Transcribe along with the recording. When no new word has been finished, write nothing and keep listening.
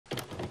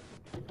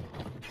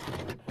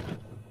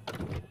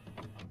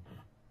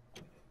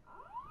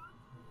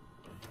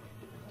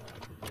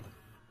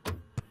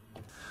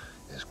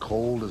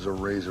cold as a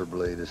razor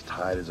blade, as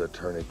tight as a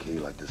tourniquet,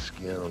 like the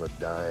skin on a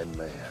dying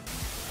man.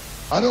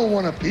 I don't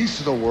want a piece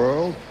of the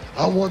world.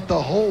 I want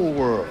the whole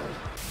world.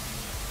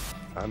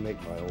 I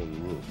make my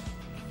own rules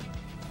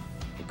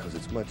because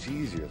it's much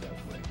easier that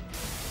way.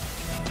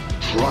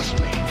 Trust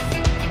me.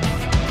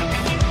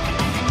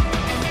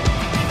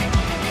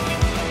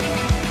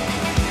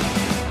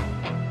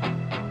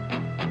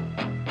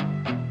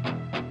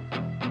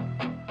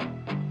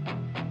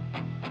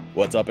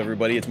 What's up,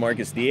 everybody? It's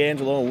Marcus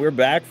D'Angelo, and we're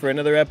back for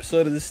another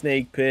episode of The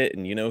Snake Pit.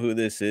 And you know who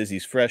this is.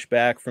 He's fresh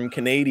back from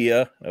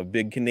Canada, a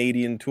big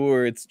Canadian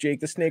tour. It's Jake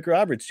the Snake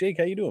Roberts. Jake,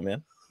 how you doing,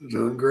 man?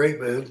 Doing great,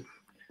 man.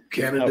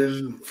 Canada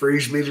didn't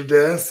freeze me to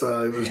death.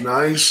 It was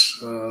nice.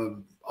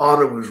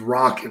 Ottawa was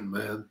rocking,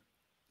 man.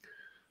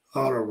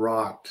 Ottawa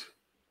rocked.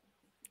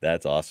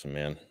 That's awesome,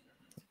 man.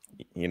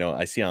 You know,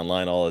 I see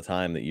online all the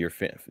time that your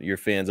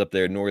fans up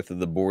there north of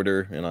the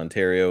border in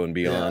Ontario and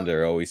beyond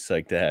are always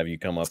psyched to have you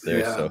come up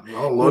there. Yeah, so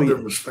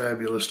London was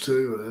fabulous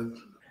too,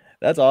 man.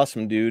 That's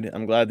awesome, dude.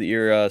 I'm glad that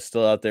you're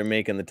still out there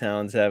making the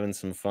towns, having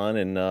some fun,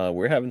 and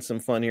we're having some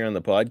fun here on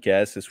the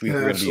podcast this week.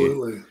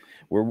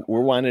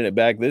 We're winding it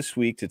back this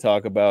week to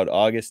talk about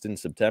August and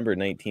September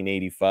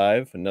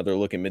 1985. Another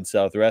look at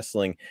Mid-South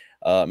Wrestling.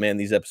 Man,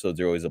 these episodes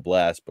are always a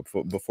blast.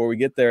 But before we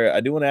get there,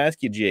 I do want to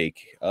ask you,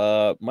 Jake.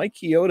 Mike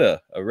Chioda,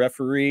 a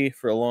referee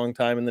for a long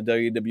time in the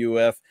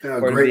WWF,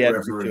 part of the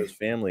referee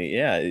family.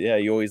 Yeah,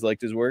 you always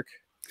liked his work.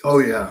 Oh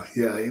yeah,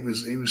 he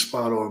was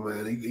spot on,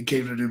 man. He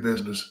came to do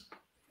business.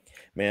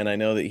 Man, I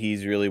know that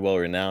he's really well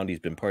renowned.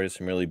 He's been part of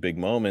some really big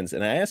moments.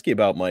 And I ask you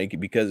about Mike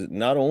because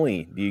not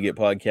only do you get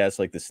podcasts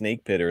like The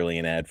Snake Pit early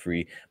and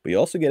ad-free, but you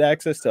also get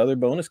access to other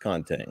bonus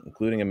content,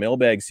 including a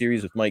mailbag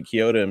series with Mike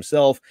Chioda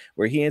himself,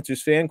 where he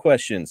answers fan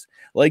questions.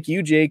 Like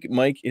you, Jake,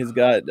 Mike has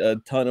got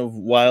a ton of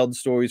wild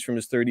stories from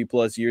his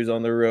 30-plus years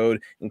on the road,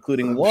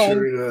 including one.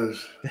 Sure he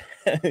does.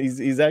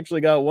 he's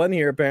actually got one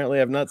here, apparently.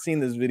 I've not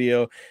seen this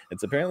video.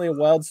 It's apparently a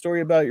wild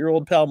story about your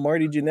old pal,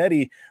 Marty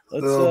Jannetty.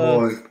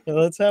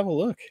 Let's have a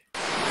look.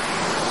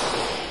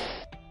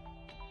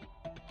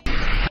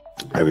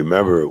 I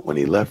remember when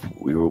he left,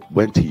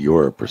 went to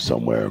Europe or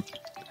somewhere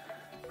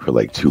for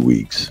like 2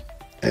 weeks.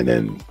 And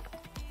then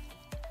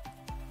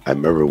I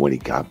remember when he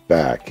got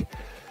back,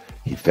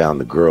 he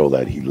found the girl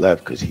that he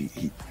left because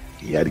he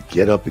had to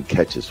get up and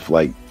catch his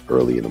flight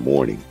early in the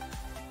morning.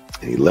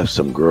 And he left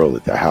some girl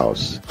at the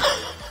house.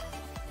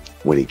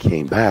 When he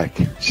came back,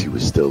 she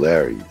was still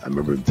there. I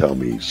remember him telling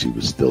me she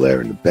was still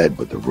there in the bed,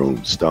 but the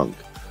room stunk.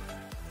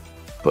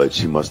 But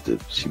she must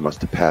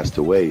have passed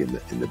away in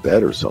the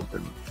bed or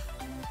something.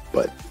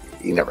 But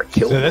he never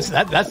killed her.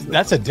 So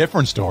that's a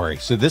different story.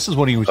 So this is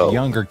when he was a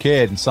younger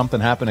kid, and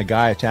something happened. A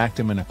guy attacked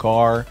him in a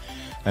car,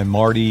 and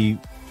Marty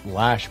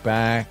lashed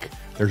back.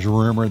 There's a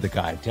rumor the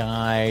guy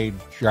died,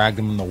 dragged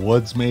him in the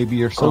woods,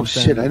 maybe, or something. Oh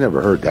shit! I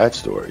never heard that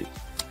story.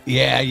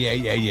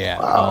 Yeah.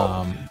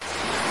 Wow.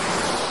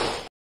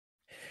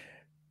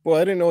 Boy,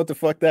 I didn't know what the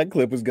fuck that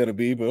clip was gonna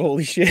be, but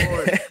holy shit!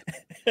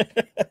 I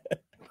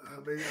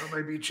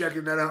may be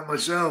checking that out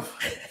myself.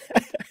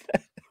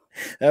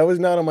 That was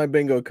not on my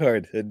bingo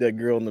card. A dead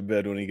girl in the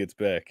bed when he gets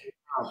back.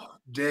 Oh,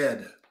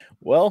 dead.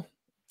 Well,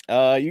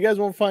 you guys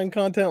won't find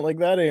content like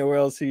that anywhere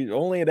else.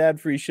 Only at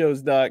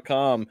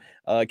adfreeshows.com.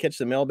 Catch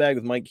the mailbag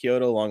with Mike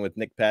Chioda along with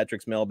Nick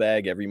Patrick's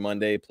mailbag every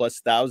Monday,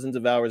 plus thousands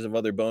of hours of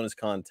other bonus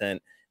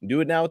content.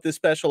 Do it now with this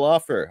special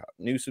offer.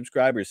 New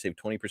subscribers save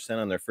 20%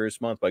 on their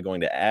first month by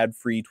going to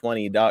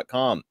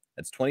adfree20.com.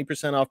 That's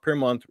 20% off per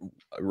month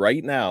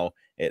right now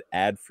at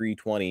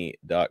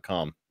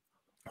adfree20.com.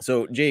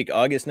 So, Jake,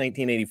 August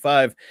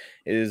 1985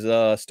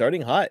 is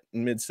starting hot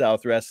in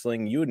Mid-South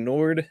Wrestling. You and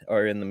Nord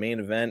are in the main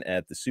event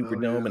at the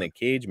Superdome in a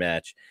cage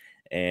match,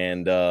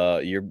 and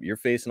you're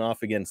facing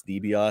off against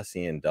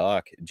DiBiase and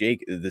Doc.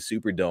 Jake, the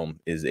Superdome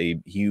is a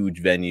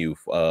huge venue,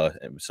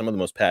 some of the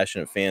most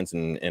passionate fans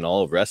in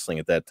all of wrestling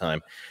at that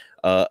time.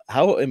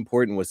 How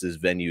important was this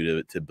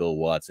venue to Bill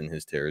Watts in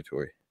his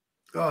territory?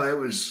 Oh, it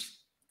was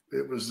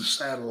the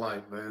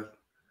satellite, man,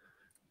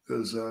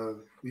 because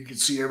you could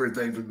see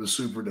everything from the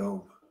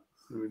Superdome.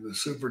 I mean, the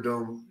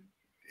Superdome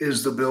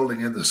is the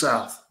building in the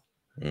South.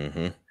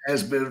 Mm-hmm.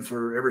 Has been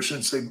ever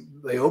since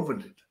they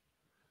opened it.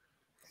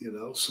 You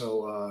know,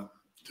 so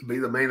to be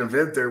the main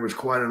event there was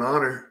quite an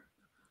honor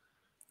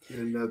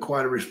and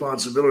quite a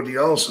responsibility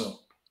also.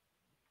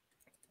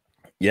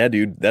 Yeah,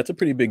 dude, that's a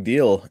pretty big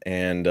deal.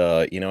 And,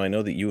 you know, I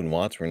know that you and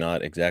Watts were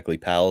not exactly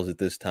pals at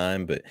this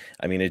time, but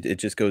I mean, it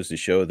just goes to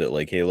show that,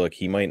 like, hey, look,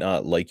 he might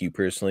not like you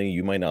personally.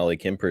 You might not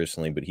like him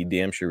personally, but he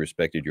damn sure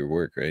respected your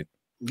work, right?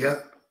 Yeah,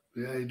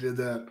 he did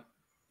that.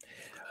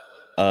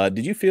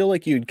 Did you feel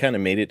like you'd kind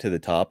of made it to the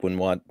top when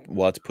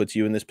Watts puts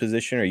you in this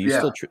position? Or are you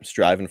still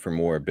striving for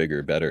more,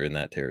 bigger, better in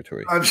that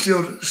territory? I'm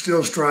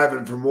still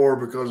striving for more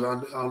because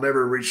I'll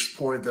never reach the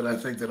point that I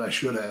think that I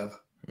should have.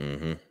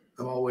 Mm-hmm.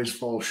 I'll always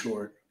fall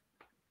short.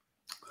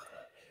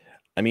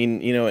 I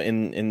mean, you know,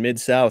 in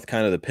Mid-South,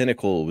 kind of the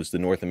pinnacle was the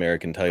North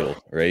American title,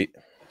 right?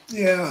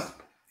 Yeah.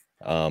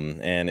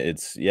 And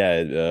it's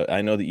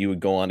I know that you would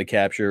go on to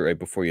capture right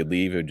before you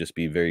leave. It would just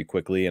be very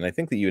quickly, and I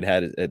think that you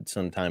had it at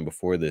some time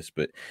before this,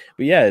 but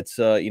yeah, it's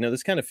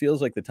this kind of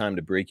feels like the time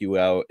to break you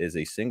out as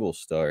a single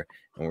star,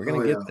 and we're gonna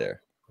Oh, get yeah.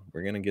 there.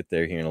 We're gonna get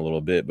there here in a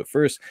little bit, but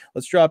first,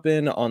 let's drop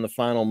in on the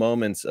final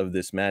moments of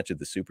this match at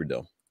the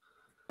Superdome.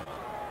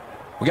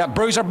 We got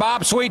Bruiser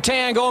Bob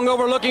Sweetan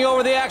looking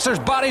over the axe. There's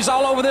bodies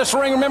all over this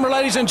ring. Remember,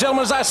 ladies and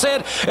gentlemen, as I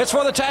said, it's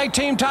for the tag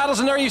team titles.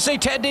 And there you see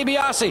Ted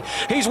DiBiase.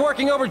 He's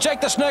working over Jake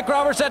the Snake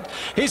Roberts.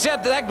 He's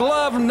had that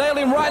glove nailed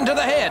him right into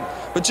the head.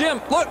 But Jim,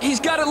 look, he's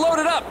got it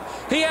loaded up.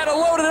 He had a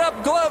loaded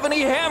up glove and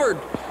he hammered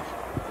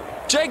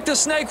Jake the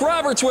Snake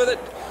Roberts with it.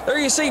 There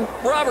you see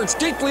Roberts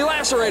deeply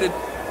lacerated.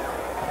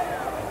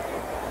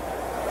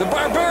 The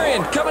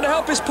Barbarian coming to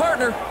help his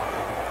partner.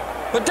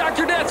 But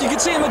Dr. Death, you can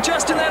see him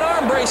adjusting that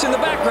arm brace in the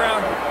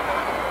background.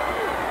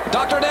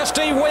 Dr. Death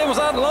Steve Williams with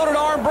that loaded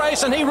arm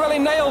brace, and he really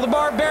nailed the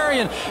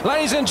Barbarian.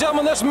 Ladies and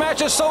gentlemen, this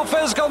match is so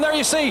physical. And there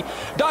you see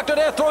Dr.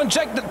 Death throwing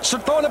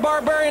the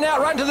Barbarian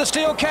out right into the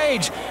steel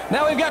cage.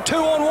 Now we've got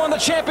 2-on-1, the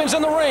champions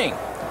in the ring.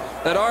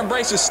 That arm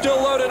brace is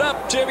still loaded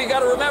up, Jim. You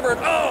got to remember it.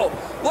 Oh,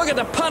 look at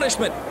the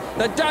punishment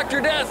that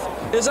Dr.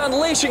 Death is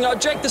unleashing on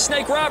Jake the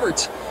Snake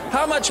Roberts.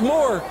 How much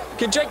more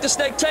can Jake the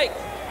Snake take?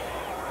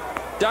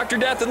 Dr.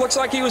 Death, it looks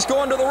like he was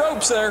going to the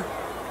ropes there.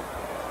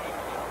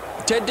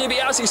 Ted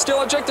DiBiase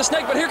still on Jake the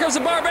Snake, but here comes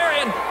the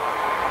Barbarian.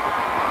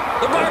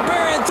 The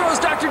Barbarian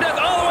throws Dr. Death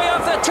all the way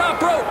off that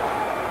top rope.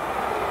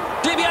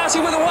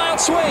 DiBiase with a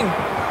wild swing.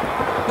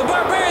 The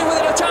Barbarian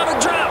with an atomic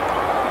drop.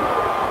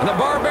 And the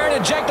Barbarian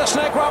and Jake the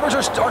Snake Roberts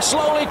are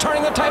slowly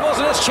turning the tables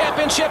in this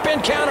championship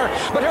encounter.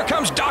 But here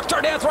comes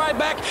Dr. Death right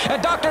back, and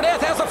Dr.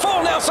 Death has the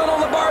full Nelson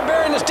on the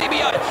Barbarian as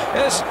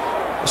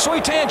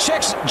Sweetan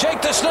checks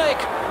Jake the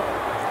Snake.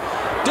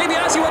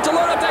 DiBiase went to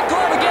load up that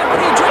glove again, but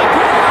he dropped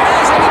it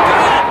and he put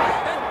it out.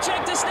 And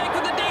Jake the Snake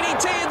with the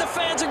DDT, and the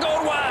fans are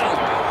going wild.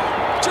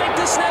 Jake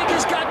the Snake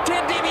has got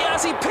Ted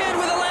DiBiase pinned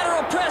with a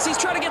lateral press.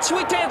 He's trying to get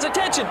Sweetan's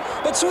attention,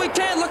 but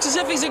Sweetan looks as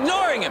if he's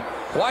ignoring him.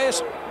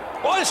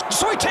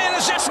 Sweetan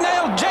has just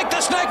nailed Jake the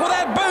Snake with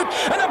that boot,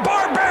 and the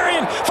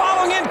Barbarian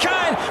following in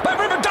kind.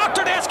 But remember,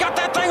 Dr. Death's got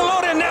that thing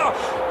loaded now.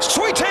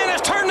 Sweetan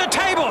has turned the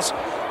tables.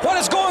 What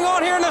is going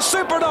on here in the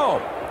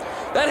Superdome?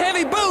 That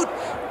heavy boot.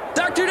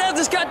 Dr. Death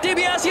has got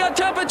DiBiase on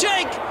top of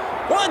Jake.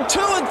 1, 2,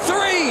 and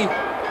 3.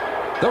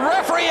 The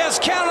referee has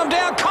counted them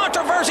down.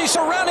 Controversy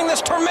surrounding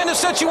this tremendous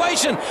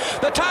situation.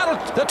 The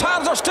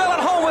titles are still at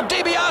home with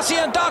DiBiase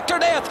and Dr.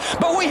 Death,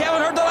 but we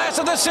haven't heard the last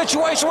of this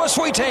situation with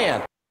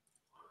Sweetan.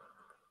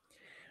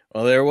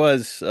 Well, there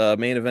was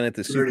main event at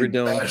the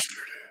Superdome.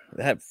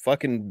 That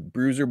fucking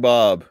Bruiser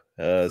Bob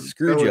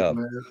screw job.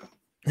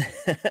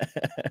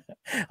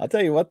 I'll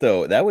tell you what,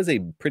 though, that was a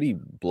pretty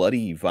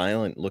bloody,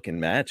 violent looking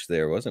match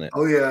there, wasn't it?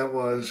 Oh, yeah, it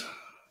was.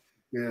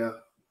 Yeah.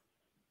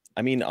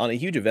 I mean, on a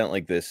huge event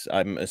like this,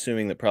 I'm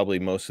assuming that probably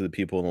most of the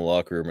people in the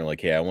locker room are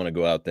like, hey, I want to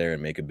go out there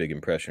and make a big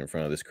impression in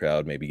front of this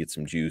crowd, maybe get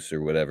some juice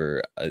or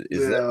whatever.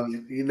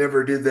 You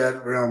never did that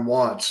around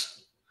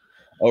Watts.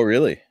 Oh,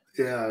 really?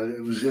 Yeah,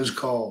 it was his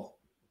call.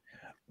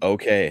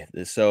 Okay,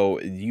 so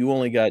you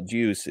only got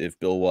juice if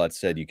Bill Watts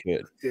said you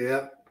could.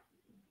 Yeah.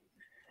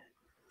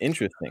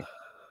 Interesting.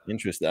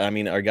 I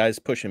mean, are guys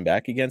pushing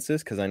back against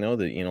this? Because I know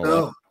that,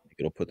 No.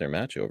 it'll put their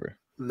match over.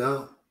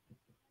 No.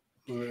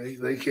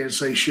 They can't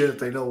say shit if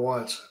they know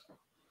Watts.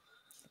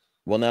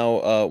 Well,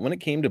 now, when it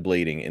came to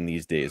blading in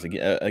these days,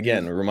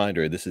 again, a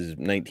reminder, this is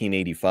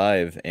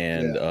 1985,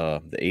 and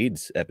the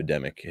AIDS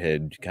epidemic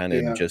had kind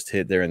of just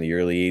hit there in the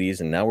early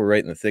 80s, and now we're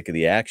right in the thick of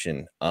the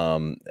action.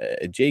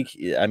 Jake,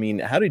 I mean,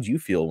 how did you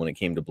feel when it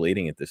came to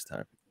blading at this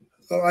time?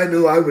 Well, I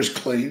knew I was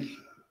clean,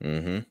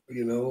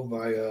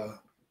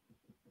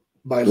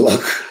 by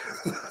luck.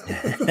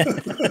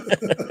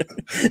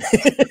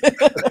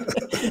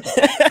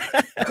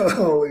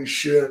 Holy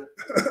shit.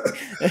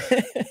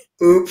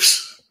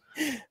 Oops.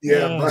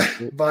 Yeah,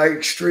 by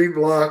extreme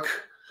luck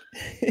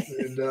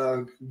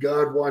and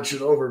God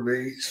watching over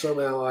me,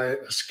 somehow I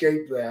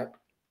escaped that.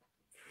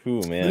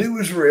 Ooh, man. But it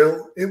was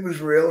real. It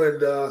was real, and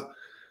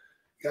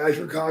guys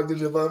were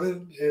cognitive of it,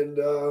 and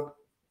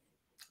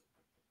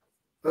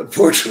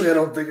unfortunately, I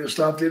don't think it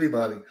stopped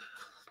anybody.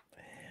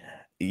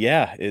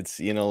 Yeah, it's,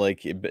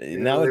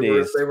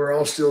 nowadays. They were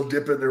all still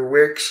dipping their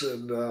wicks,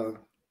 and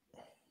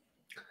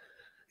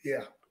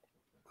yeah.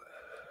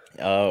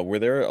 Were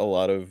there a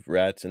lot of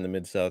rats in the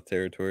Mid-South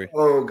territory?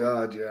 Oh,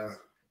 God, yeah.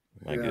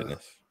 My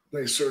goodness.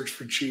 They search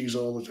for cheese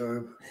all the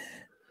time.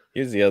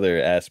 Here's the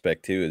other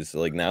aspect, too, is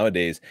like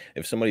nowadays,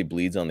 if somebody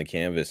bleeds on the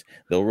canvas,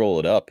 they'll roll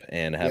it up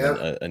and have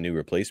a new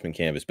replacement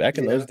canvas. Back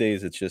in those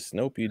days, it's just,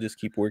 nope, you just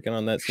keep working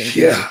on that same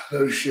canvas.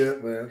 No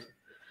shit, man.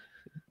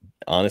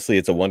 Honestly,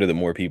 it's a wonder that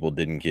more people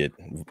didn't get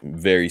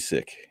very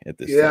sick at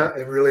this time. Yeah,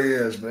 it really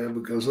is, man,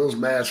 because those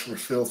mats were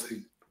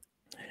filthy.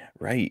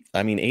 Right.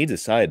 I mean, AIDS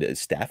aside,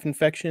 staph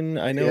infection,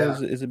 I know,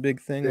 is a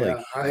big thing. Yeah,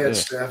 like I had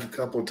staph a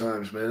couple of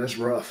times, man. That's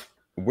rough.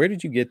 Where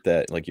did you get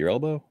that? Like your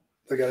elbow?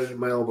 I got it in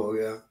my elbow,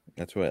 yeah.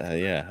 That's what,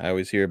 I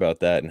always hear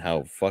about that and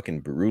how fucking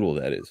brutal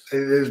that is.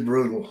 It is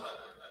brutal.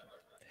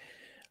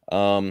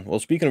 Well,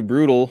 speaking of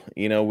brutal,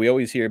 we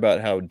always hear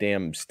about how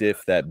damn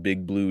stiff that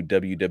big blue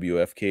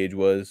WWF cage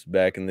was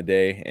back in the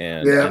day,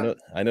 and Yeah.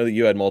 I know that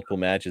you had multiple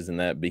matches in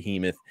that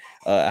behemoth.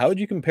 How would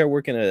you compare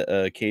working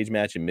a cage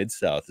match in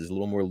Mid-South? Is it a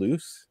little more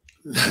loose?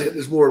 It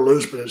was more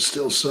loose, but it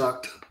still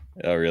sucked.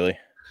 Oh, really?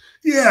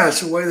 Yeah,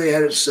 it's the way they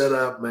had it set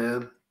up,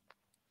 man.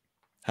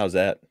 How's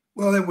that?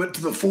 Well, they went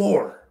to the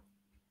floor.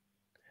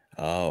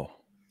 Oh.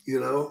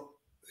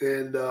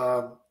 And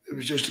it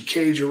was just a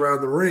cage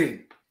around the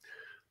ring.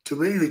 To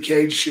me, the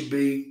cage should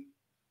be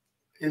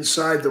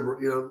inside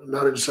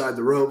not inside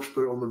the ropes,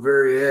 but on the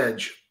very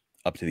edge,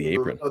 up to the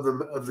apron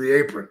of the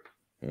apron,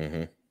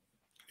 and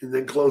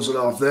then close it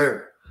off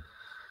there.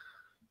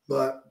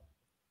 But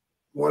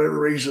whatever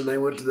reason, they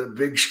went to the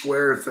big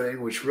square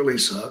thing, which really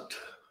sucked.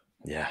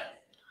 Yeah,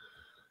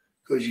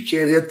 because you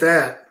can't hit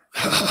that.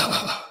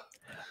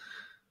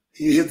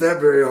 You hit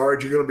that very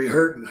hard, you're going to be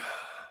hurting.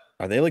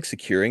 Are they like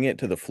securing it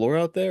to the floor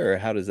out there, or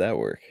how does that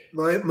work?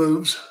 No, it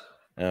moves.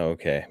 Oh,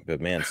 okay. But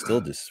man,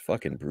 still just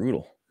fucking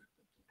brutal.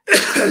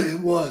 It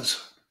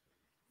was.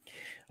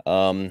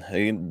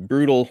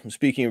 Brutal.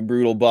 Speaking of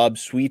brutal, Bob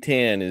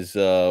Sweetan is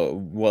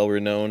well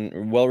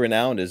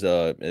renowned as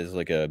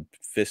like a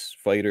fist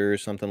fighter or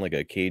something, like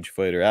a cage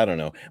fighter. I don't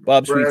know.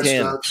 Bob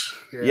Sweetan.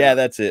 Yeah,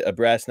 that's it. A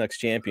brass knucks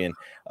champion.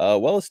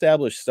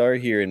 Well-established star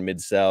here in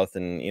Mid-South,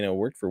 and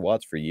worked for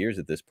Watts for years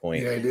at this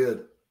point. Yeah, he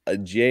did.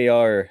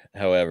 JR,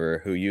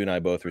 however, who you and I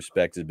both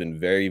respect, has been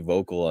very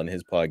vocal on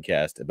his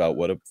podcast about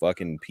what a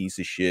fucking piece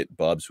of shit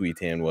Bob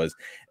Sweetan was.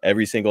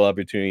 Every single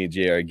opportunity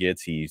JR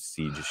gets, he just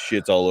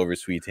shits all over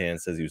Sweetan,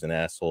 says he was an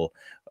asshole.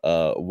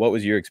 What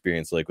was your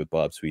experience like with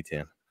Bob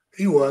Sweetan?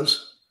 He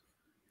was.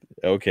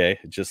 Okay,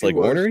 just like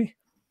ornery?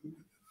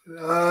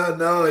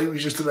 No, he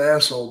was just an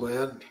asshole,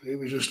 man. He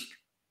was just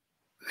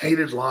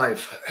hated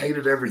life,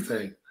 hated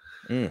everything.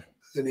 And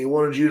he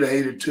wanted you to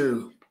hate it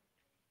too,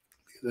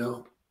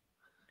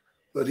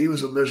 But he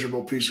was a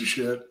miserable piece of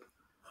shit.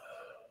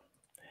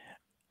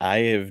 I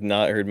have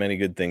not heard many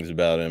good things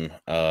about him,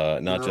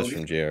 not just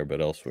from JR, but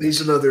elsewhere.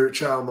 He's another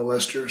child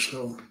molester,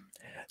 so.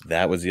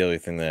 That was the other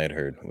thing that I'd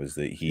heard, was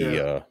that he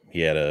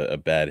had a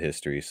bad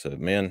history. So,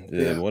 man,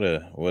 what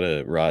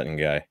a rotten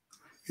guy.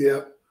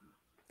 Yeah.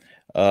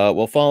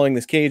 Well, following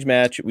this cage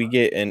match, we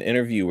get an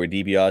interview where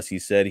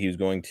DiBiase said he was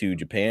going to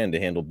Japan to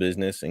handle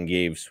business and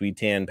gave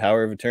Sweetan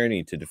power of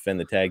attorney to defend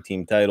the tag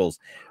team titles.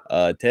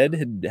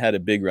 Ted had a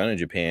big run in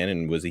Japan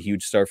and was a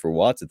huge star for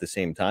Watts at the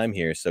same time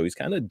here, so he's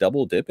kind of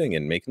double dipping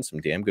and making some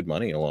damn good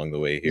money along the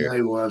way here. Yeah,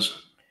 he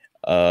was.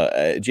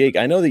 Jake,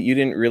 I know that you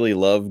didn't really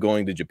love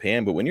going to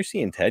Japan, but when you're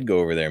seeing Ted go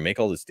over there and make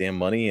all this damn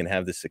money and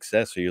have this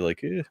success, are you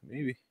like,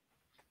 maybe?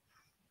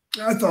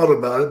 I thought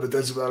about it, but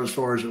that's about as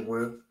far as it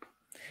went.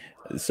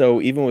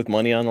 So even with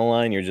money on the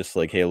line, you're just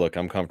like, hey, look,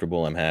 I'm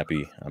comfortable. I'm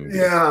happy.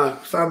 Yeah,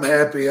 if I'm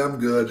happy, I'm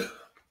good.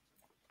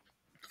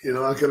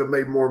 I could have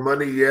made more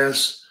money,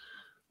 yes,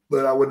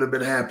 but I wouldn't have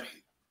been happy.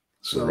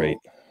 So. Right.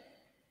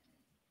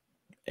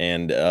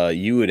 And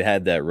you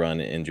had that run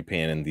in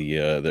Japan in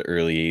the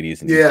early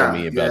 80s, and you told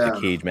me about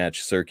the cage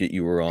match circuit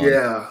you were on.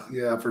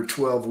 Yeah, for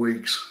 12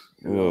 weeks.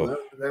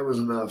 That was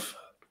enough.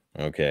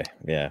 Okay,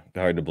 yeah,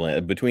 hard to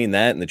blame. Between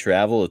that and the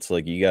travel, it's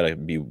like you got to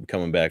be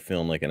coming back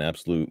feeling like an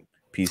absolute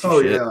piece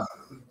of shit. Yeah,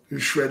 you're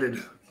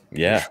shredded.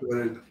 Yeah. You're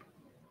shredded.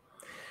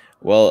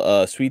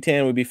 Well,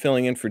 Sweetan would be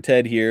filling in for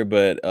Ted here,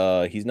 but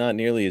he's not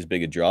nearly as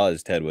big a draw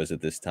as Ted was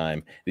at this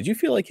time. Did you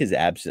feel like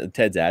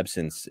Ted's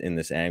absence in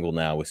this angle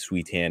now, with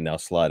Sweetan now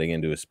slotting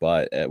into a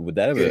spot, would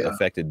that have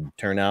affected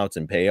turnouts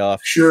and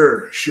payoff?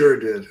 Sure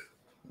did.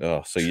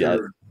 Oh, so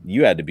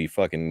you had to be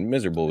fucking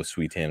miserable with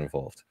Sweetan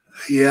involved.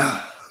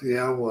 Yeah,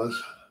 I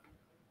was.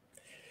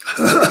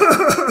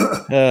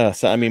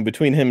 So I mean,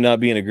 between him not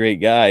being a great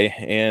guy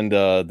and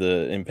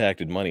the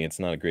impacted money, it's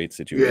not a great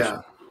situation.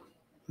 Yeah.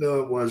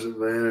 No, it wasn't,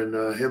 man.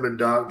 And him and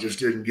Doc just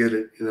didn't get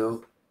it,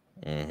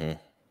 Mm-hmm.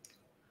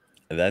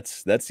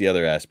 That's the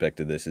other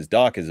aspect of this, is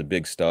Doc is a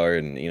big star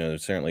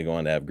and, certainly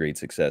going to have great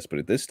success. But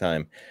at this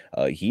time,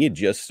 he had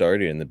just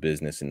started in the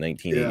business in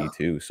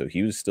 1982. So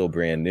he was still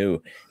brand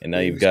new. And now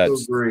you've got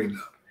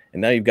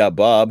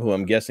Bob, who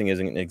I'm guessing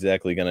isn't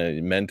exactly going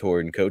to mentor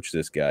and coach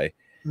this guy.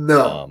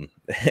 No,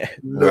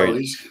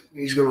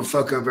 he's going to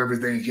fuck up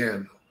everything he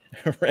can.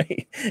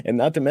 Right. And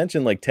not to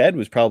mention, like, Ted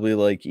was probably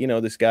like,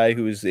 this guy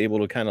who was able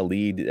to kind of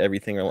lead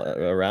everything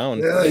around.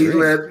 Yeah, he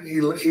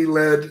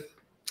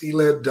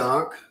led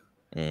Doc.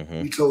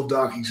 Mm-hmm. He told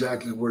Doc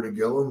exactly where to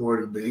go and where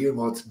to be and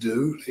what to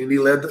do. And he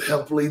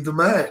helped lead the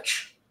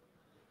match.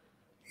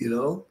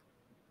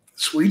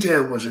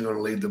 Sweetan wasn't going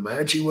to lead the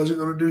match. He wasn't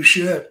going to do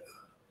shit.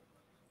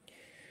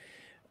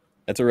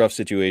 That's a rough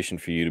situation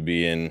for you to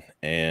be in,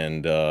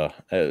 and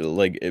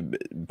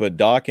but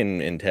Doc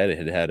and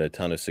Ted had a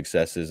ton of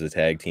success as a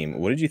tag team.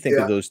 What did you think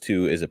of those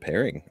two as a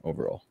pairing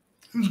overall?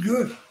 It was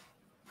good.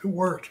 It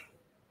worked.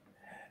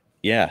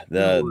 Yeah,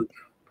 the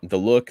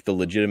look, the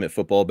legitimate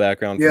football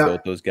background for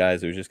both those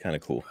guys, it was just kind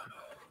of cool.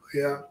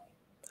 Yeah.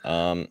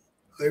 They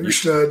were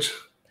studs.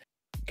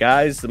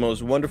 Guys, the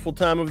most wonderful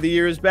time of the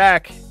year is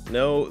back.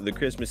 No, the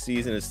Christmas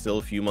season is still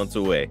a few months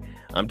away.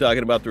 I'm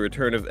talking about the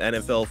return of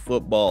NFL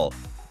football.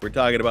 We're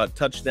talking about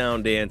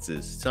touchdown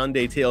dances,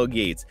 Sunday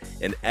tailgates,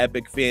 and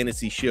epic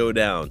fantasy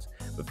showdowns.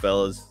 But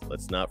fellas,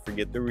 let's not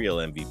forget the real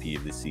MVP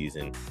of the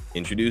season.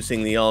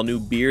 Introducing the all-new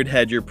Beard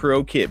Hedger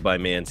Pro Kit by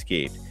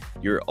Manscaped,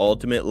 your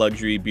ultimate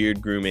luxury beard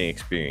grooming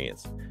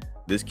experience.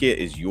 This kit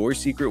is your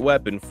secret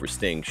weapon for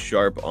staying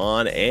sharp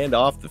on and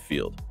off the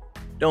field.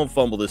 Don't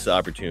fumble this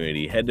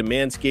opportunity. Head to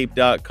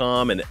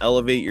manscaped.com and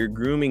elevate your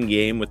grooming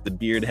game with the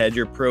Beard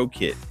Hedger Pro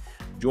Kit.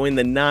 Join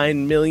the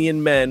 9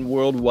 million men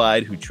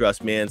worldwide who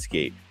trust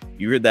Manscaped.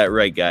 You heard that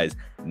right, guys.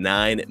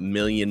 9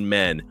 million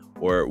men,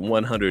 or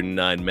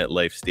 109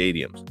 MetLife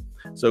stadiums.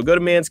 So go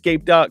to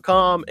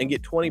manscaped.com and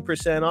get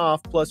 20%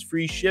 off plus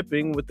free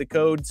shipping with the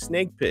code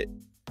SNAKEPIT.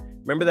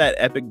 Remember that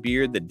epic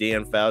beard that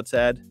Dan Fouts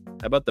had?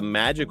 How about the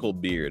magical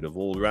beard of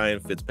old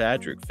Ryan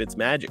Fitzpatrick,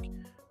 Fitzmagic?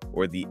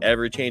 Or the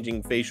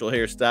ever-changing facial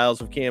hairstyles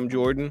of Cam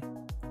Jordan?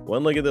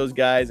 One look at those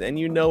guys and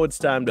you know it's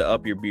time to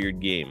up your beard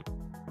game.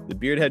 The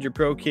Beard Hedger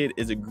Pro Kit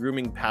is a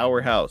grooming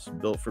powerhouse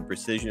built for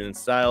precision and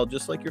style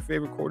just like your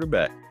favorite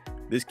quarterback.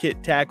 This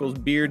kit tackles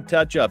beard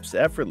touch-ups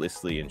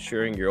effortlessly,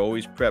 ensuring you're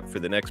always prepped for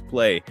the next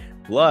play.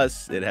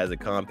 Plus, it has a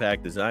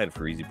compact design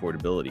for easy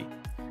portability.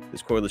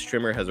 This cordless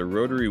trimmer has a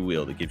rotary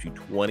wheel that gives you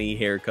 20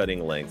 hair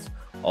cutting lengths,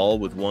 all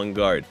with one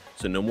guard,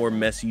 so no more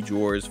messy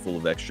drawers full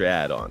of extra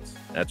add-ons.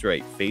 That's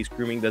right, face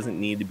grooming doesn't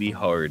need to be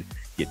hard.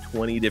 Get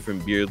 20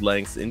 different beard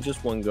lengths in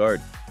just one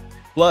guard.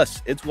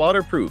 Plus, it's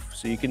waterproof,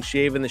 so you can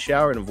shave in the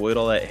shower and avoid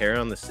all that hair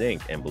on the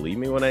sink. And believe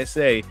me when I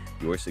say,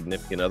 your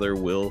significant other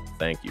will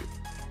thank you.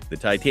 The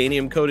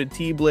titanium-coated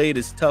T-blade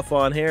is tough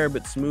on hair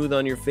but smooth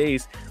on your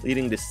face,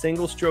 leading to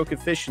single-stroke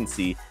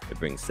efficiency that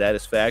brings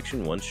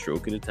satisfaction one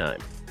stroke at a time.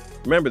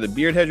 Remember, the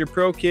Beard Hedger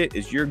Pro Kit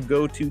is your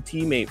go-to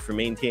teammate for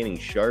maintaining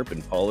sharp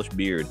and polished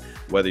beard,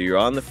 whether you're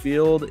on the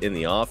field, in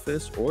the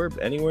office, or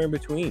anywhere in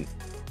between.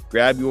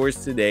 Grab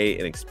yours today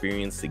and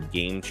experience the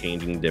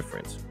game-changing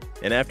difference.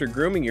 And after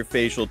grooming your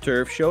facial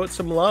turf, show it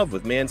some love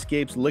with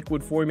Manscaped's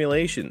liquid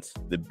formulations.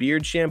 The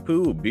beard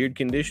shampoo, beard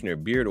conditioner,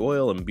 beard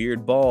oil, and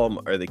beard balm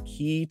are the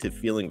key to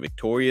feeling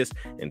victorious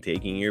and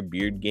taking your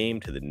beard game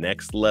to the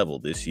next level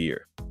this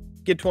year.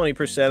 Get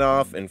 20%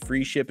 off and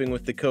free shipping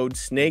with the code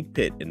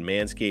SNAKEPIT at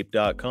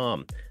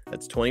manscaped.com.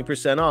 That's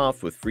 20%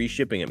 off with free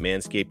shipping at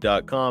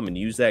manscaped.com and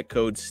use that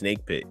code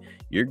SNAKEPIT.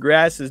 Your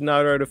grass is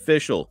not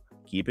artificial.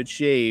 Keep it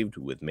shaved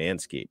with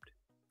Manscaped.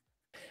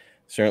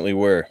 Certainly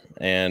were.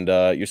 And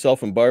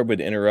yourself and Barb would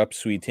interrupt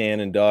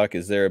Sweetan and Doc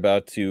as they're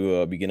about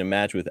to begin a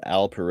match with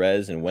Al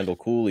Perez and Wendell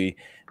Cooley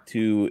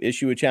to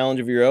issue a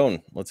challenge of your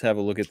own. Let's have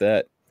a look at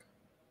that.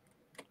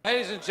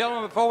 Ladies and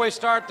gentlemen, before we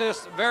start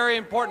this very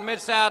important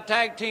Mid-South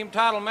Tag Team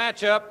title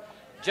matchup,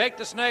 Jake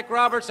the Snake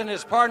Roberts and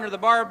his partner, the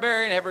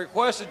Barbarian, have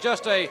requested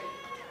just a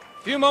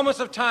few moments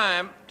of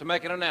time to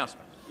make an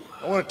announcement.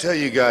 I want to tell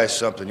you guys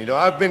something. You know,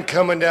 I've been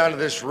coming down to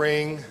this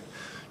ring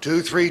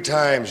 2-3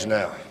 times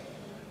now,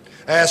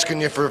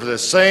 asking you for the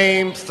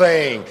same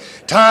thing,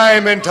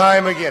 time and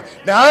time again.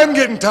 Now, I'm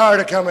getting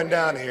tired of coming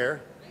down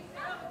here.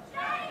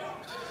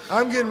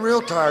 I'm getting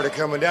real tired of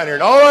coming down here.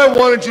 And all I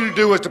wanted you to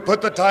do was to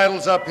put the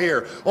titles up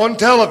here on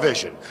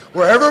television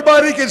where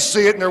everybody could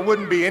see it and there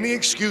wouldn't be any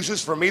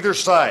excuses from either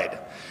side.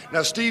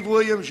 Now, Steve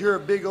Williams, you're a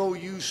big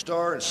OU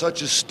star and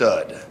such a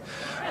stud.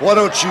 Why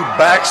don't you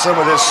back some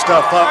of this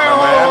stuff up,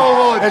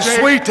 my man? And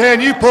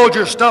Sweetan, you pulled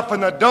your stuff in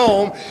the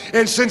dome,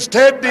 and since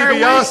Ted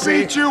DiBiase...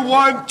 Hey, we beat you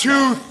 1,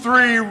 2,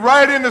 3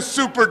 right in the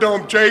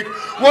Superdome, Jake.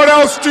 What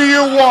else do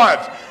you want?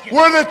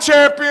 We're the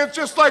champions,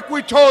 just like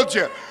we told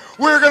you.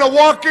 We're going to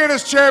walk in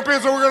as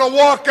champions and we're going to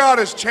walk out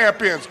as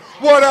champions.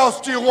 What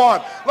else do you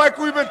want? Like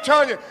we've been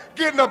telling you,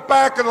 get in the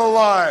back of the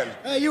line.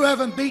 Hey, you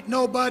haven't beat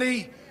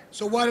nobody,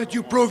 so why don't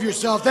you prove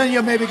yourself? Then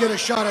you'll maybe get a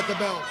shot at the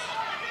belt.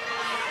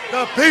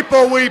 The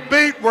people we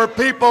beat were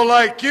people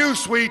like you,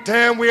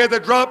 Sweetan. We had to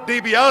drop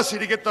DiBiase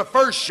to get the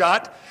first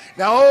shot.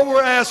 Now all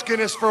we're asking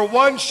is for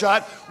one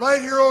shot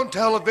right here on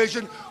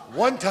television,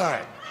 one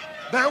time.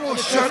 That will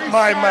shut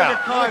my mouth.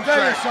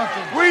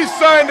 We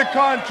signed a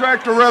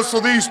contract to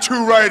wrestle these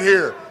two right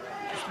here.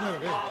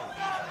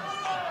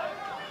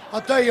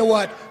 I'll tell you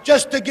what,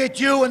 just to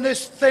get you and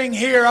this thing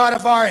here out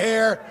of our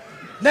hair,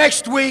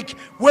 next week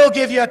we'll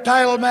give you a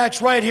title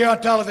match right here on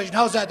television.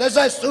 How's that? Does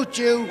that suit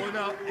you? Well,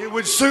 now, it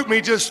would suit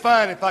me just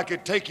fine if I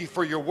could take you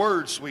for your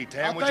word,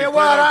 Sweetan. I'll tell you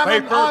what,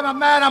 I'm a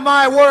man of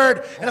my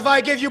word, and if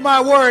I give you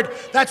my word,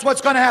 that's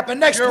what's going to happen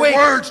next week.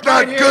 Your word's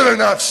not good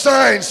enough.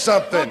 Sign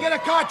something. We'll get a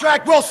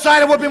contract. We'll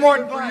sign it. We'll be more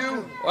than for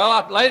you.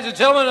 Well, ladies and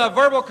gentlemen, a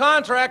verbal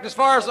contract, as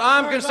far as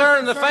I'm concerned,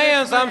 and the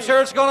fans, I'm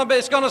sure it's going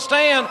to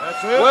stand.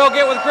 We'll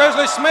get with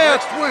Grizzly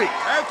Smith. Next week.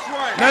 That's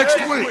right. Next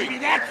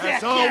week.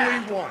 That's all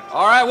we want.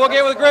 All right, we'll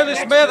get with Grizzly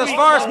Smith. As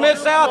far as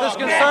Mid-South is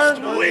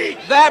concerned,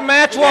 that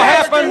match will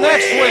happen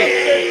next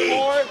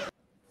week.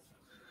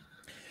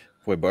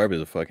 Boy, Barb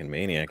is a fucking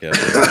maniac out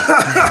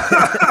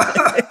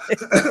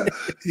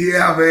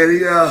Yeah,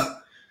 man.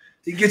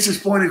 He gets his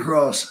point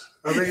across.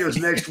 I think it was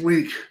next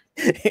week.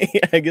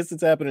 Yeah, I guess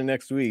it's happening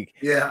next week.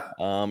 Yeah.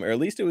 Or at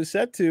least it was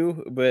set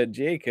to. But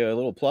Jake, a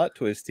little plot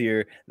twist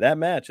here. That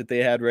match that they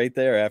had right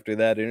there after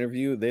that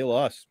interview, they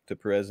lost to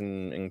Perez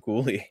and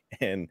Cooley,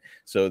 and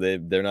so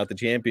they're not the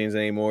champions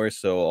anymore.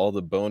 So all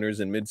the boners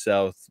and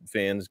Mid-South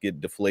fans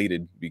get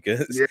deflated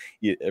because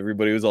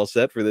everybody was all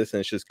set for this,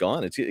 and it's just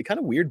gone. It's kind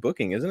of weird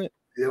booking, isn't it?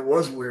 It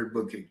was weird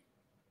booking.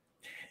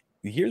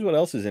 Here's what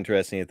else is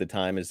interesting at the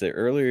time is that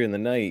earlier in the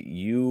night,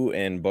 you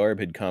and Barb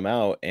had come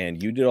out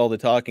and you did all the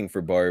talking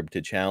for Barb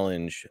to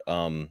challenge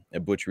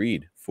Butch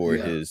Reed for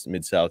his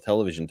Mid-South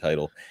television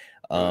title.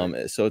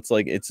 So it's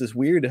like, it's this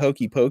weird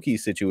hokey pokey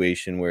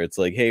situation where it's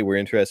like, hey, we're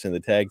interested in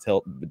the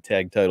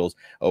tag titles.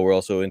 Oh, we're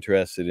also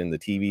interested in the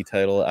TV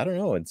title. I don't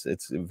know.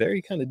 It's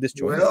very kind of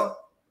disjointed. Well,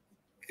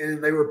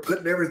 and they were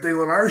putting everything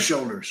on our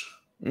shoulders.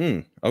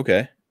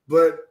 Okay.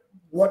 But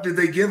what did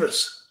they give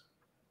us?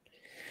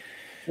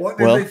 What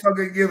did they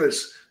fucking give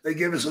us? They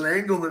give us an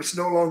angle that's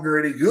no longer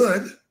any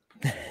good.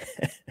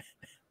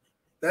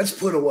 That's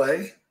put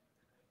away.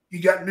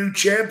 You got new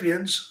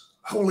champions.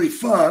 Holy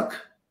fuck.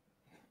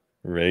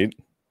 Right.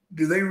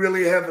 Do they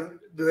really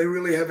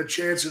have a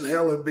chance in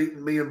hell of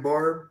beating me and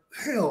Barb?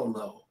 Hell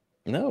no.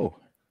 No.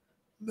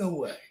 No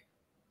way.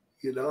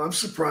 You know, I'm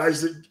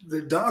surprised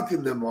that Doc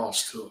and them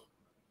lost to him.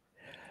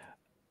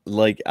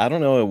 Like, I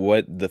don't know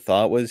what the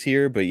thought was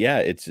here, but yeah,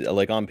 it's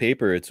like on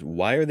paper, it's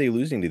why are they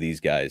losing to these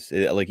guys?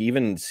 Like,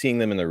 even seeing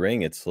them in the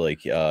ring, it's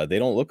like they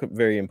don't look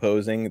very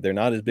imposing. They're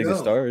not as big as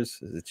stars.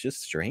 It's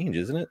just strange,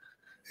 isn't it?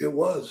 It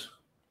was.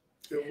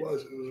 It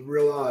was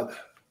real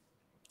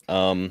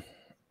odd.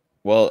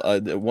 Well,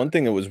 one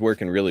thing that was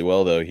working really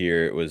well though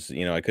here was,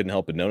 you know, I couldn't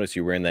help but notice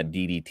you wearing that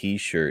DDT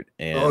shirt.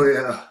 And oh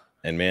yeah.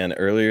 And man,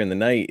 earlier in the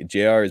night,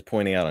 JR is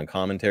pointing out on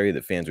commentary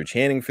that fans were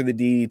chanting for the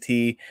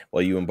DDT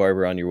while you and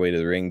Barbara on your way to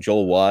the ring.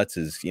 Joel Watts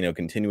is, you know,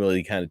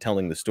 continually kind of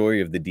telling the story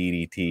of the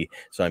DDT.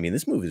 So, I mean,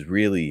 this move is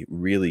really,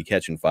 really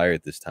catching fire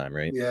at this time,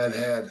 right? Yeah, it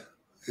had.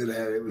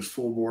 It was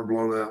full bore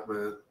blown out,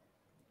 man.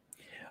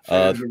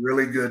 Fans were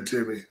really good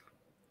to me.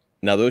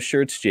 Now, those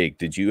shirts, Jake,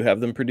 did you have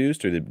them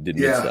produced or did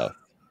Mid-South?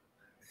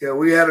 Yeah,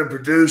 we had them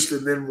produced,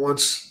 and then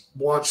once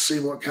Watts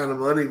seen what kind of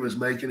money he was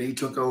making, he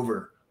took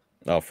over.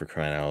 Oh, for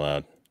crying out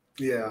loud.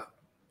 Yeah.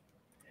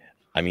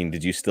 I mean,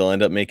 did you still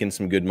end up making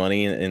some good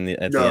money at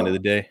the end of the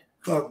day?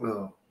 Fuck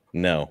no.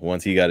 No.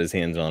 Once he got his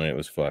hands on it, it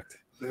was fucked.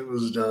 It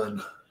was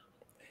done.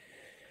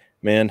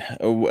 Man,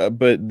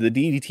 but the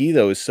DDT,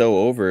 though, is so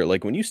over.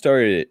 Like, when you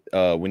started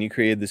it, when you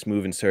created this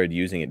move and started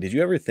using it, did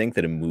you ever think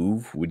that a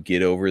move would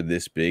get over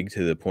this big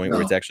to the point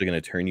where it's actually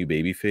going to turn you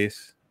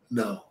babyface?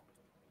 No.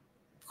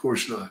 Of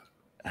course not.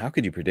 How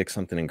could you predict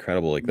something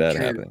incredible like that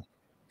happening?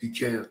 You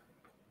can't.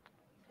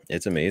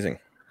 It's amazing.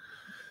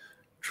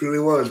 Truly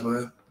was,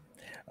 man.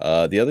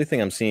 The other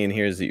thing I'm seeing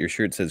here is that your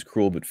shirt says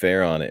 "Cruel but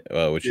Fair" on it,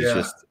 which is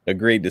just a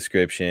great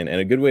description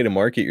and a good way to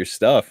market your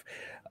stuff.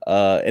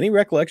 Any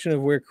recollection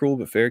of where "Cruel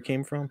but Fair"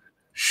 came from?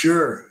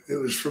 Sure. It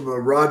was from a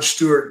Rod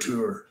Stewart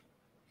tour.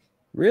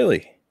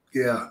 Really?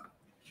 Yeah.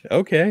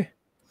 Okay.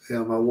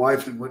 Yeah, my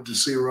wife had went to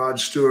see Rod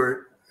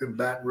Stewart in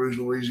Baton Rouge,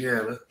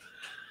 Louisiana,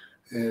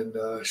 and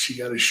she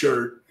got a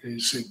shirt and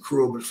it said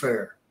 "Cruel but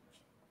Fair."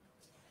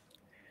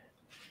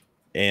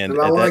 And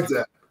I like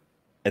that.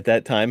 At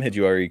that time, had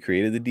you already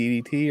created the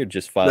DDT or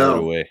just filed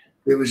it away?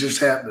 It was just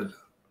happening.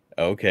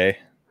 Okay.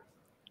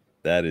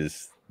 That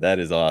is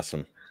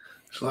awesome.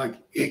 It's like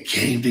it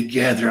came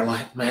together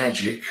like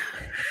magic.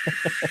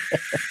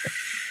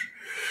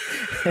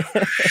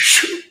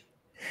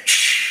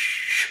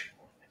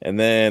 And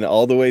then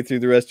all the way through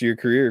the rest of your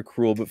career,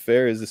 Cruel but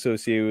Fair is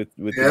associated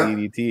with the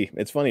DDT.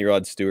 It's funny,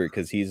 Rod Stewart,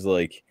 because he's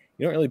like,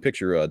 you don't really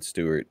picture Rod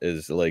Stewart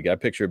as like, I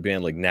picture a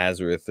band like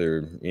Nazareth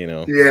or, you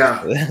know,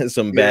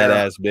 some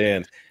badass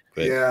band.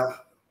 But yeah,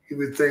 you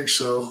would think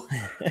so.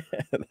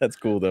 That's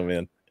cool though,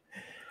 man.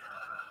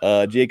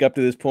 Jake, up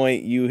to this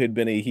point, you had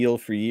been a heel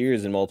for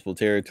years in multiple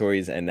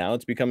territories, and now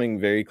it's becoming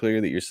very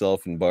clear that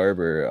yourself and Barb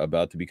are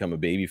about to become a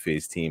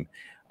babyface team.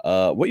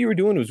 What you were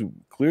doing was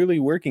clearly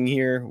working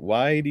here.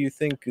 Why do you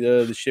think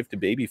the shift to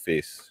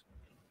babyface?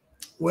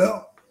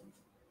 Well,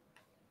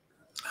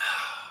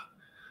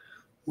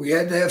 we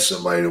had to have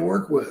somebody to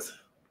work with.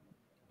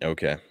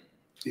 Okay.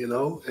 You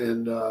know,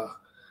 and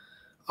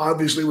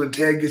obviously when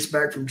Ted gets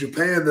back from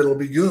Japan, that'll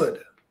be good.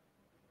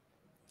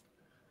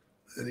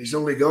 And he's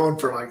only gone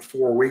for like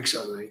 4 weeks,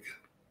 I think.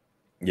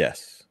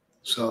 Yes.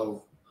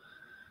 So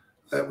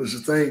that was the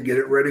thing. Get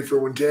it ready for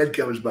when Ted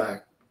comes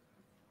back.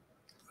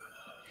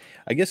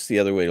 I guess the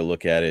other way to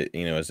look at it,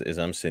 you know, as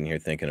I'm sitting here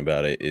thinking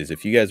about it, is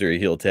if you guys are a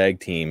heel tag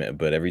team,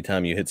 but every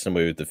time you hit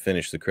somebody with the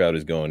finish, the crowd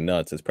is going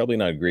nuts, it's probably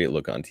not a great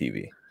look on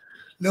TV.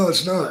 No,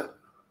 it's not.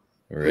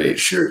 Right. It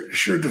sure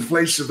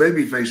deflates the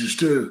baby faces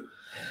too.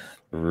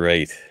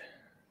 Right.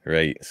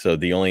 So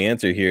the only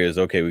answer here is,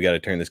 okay, we got to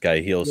turn this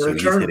guy heel, so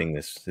he's hitting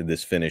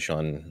this finish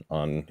on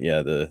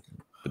the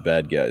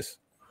bad guys.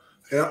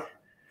 Yeah.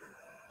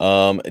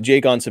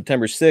 Jake, on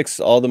September 6th,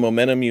 all the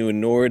momentum you and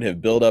Nord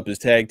have built up as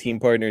tag team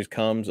partners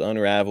comes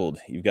unraveled.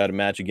 You've got a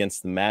match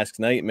against the Masked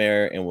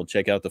Nightmare, and we'll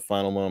check out the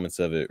final moments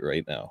of it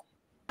right now.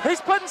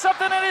 He's putting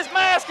something in his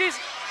mask. He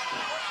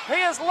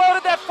has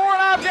loaded that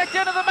foreign object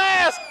into the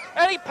mask,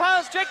 and he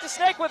pounds Jake the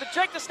Snake with it.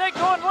 Jake the Snake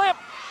going limp,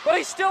 but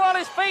he's still on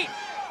his feet.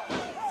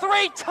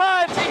 3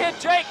 times he hit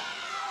Jake.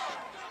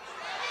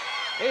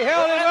 He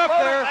held him up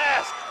there.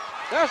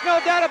 There's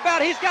no doubt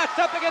about it. He's got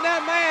something in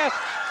that mask.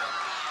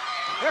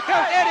 Here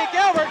comes Eddie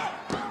Gilbert.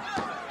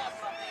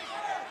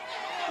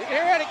 You can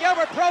hear Eddie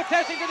Gilbert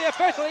protesting to the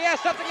official. He has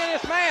something in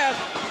his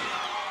mask.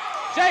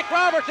 Jake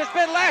Roberts has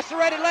been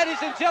lacerated, ladies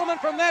and gentlemen,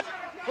 from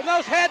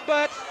those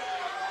headbutts.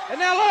 And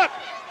now look.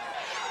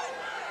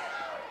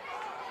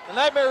 The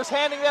Nightmare is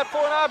handing that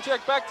foreign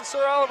object back to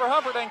Sir Oliver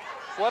Humperdinck.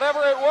 Whatever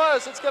it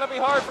was, it's going to be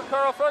hard for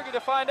Carl Fergie to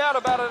find out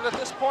about it at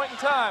this point in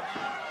time.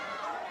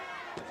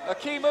 A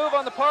key move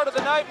on the part of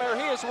the Nightmare.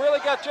 He has really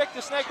got Jake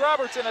the Snake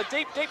Roberts in a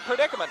deep, deep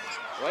predicament.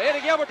 Well,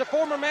 Eddie Gilbert, the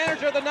former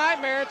manager of the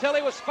Nightmare, until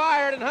he was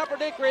fired and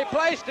Humperdinck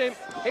replaced him.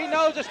 He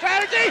knows the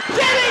strategy.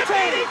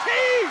 DDT!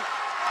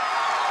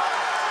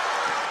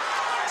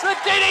 It's the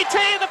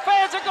DDT. The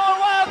fans are going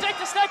wild. Jake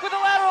the Snake with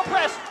a lateral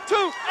press. 2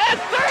 and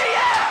 3.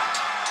 Yeah!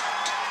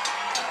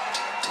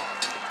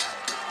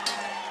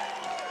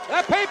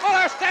 The people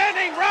are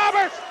standing.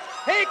 Roberts,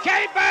 he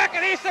came back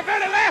and he's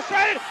severely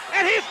lacerated,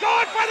 and he's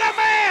going for the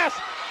mask.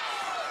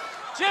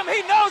 Jim,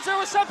 he knows there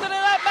was something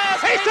in that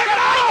mask. He took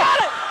it off. He got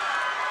it.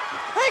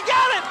 He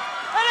got it.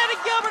 And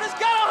Eddie Gilbert has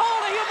got a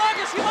hold of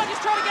Humongous. Humongous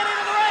trying to get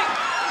into the ring.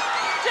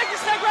 Jake the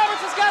Snake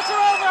Roberts has got Sir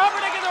Oliver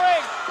Humperdinck in the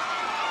ring.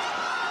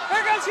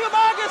 Here goes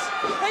Humongous.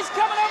 He's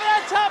coming over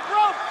that top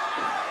rope.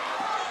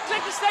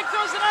 Jake the Snake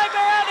throws the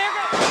Nightmare out.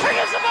 Here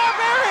goes the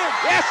Barbarian.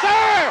 Yes,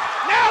 sir.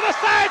 Now the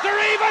sides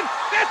are even.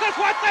 This is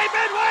what they've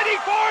been waiting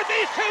for.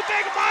 These two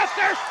big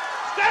monsters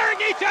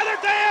staring each other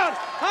down.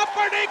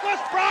 Humperdinck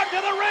was brought to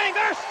the ring.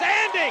 They're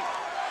standing.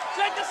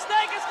 Jake the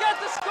Snake has got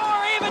the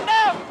score even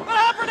now. But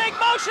Humperdinck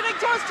motioning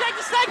towards Jake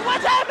the Snake.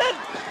 What's happened?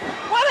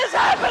 What is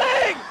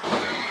happening?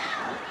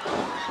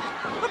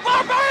 The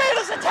Barbarian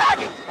is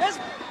attacking his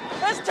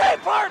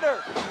team partner.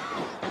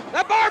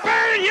 The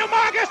Barbarian,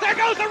 Humongous, there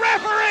goes the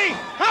referee.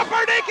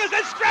 Humperdinck is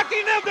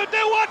instructing them to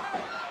do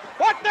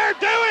what they're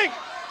doing.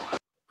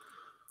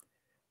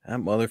 That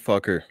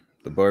motherfucker,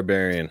 the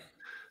Barbarian.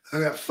 I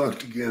got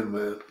fucked again,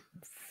 man.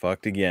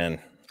 Fucked again.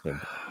 The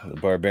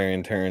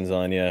Barbarian turns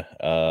on you.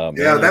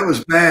 Yeah, that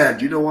was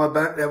bad. You know why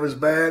that was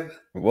bad?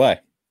 Why?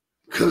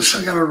 Because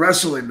I got to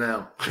wrestle him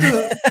now.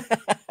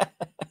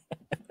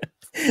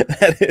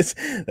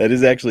 That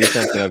is actually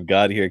something I've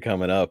got here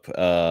coming up.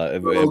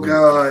 Oh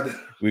God.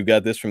 We've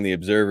got this from the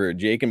Observer.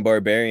 Jake and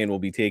Barbarian will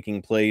be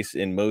taking place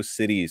in most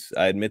cities.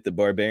 I admit the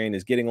Barbarian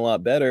is getting a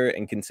lot better,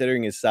 and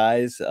considering his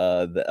size,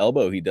 the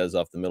elbow he does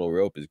off the middle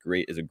rope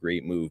is a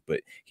great move,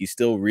 but he's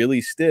still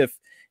really stiff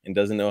and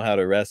doesn't know how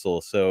to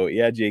wrestle. So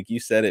yeah, Jake, you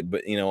said it,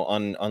 but you know,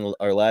 on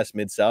our last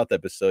Mid-South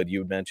episode,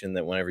 you mentioned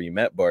that whenever you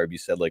met Barb, you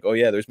said like, oh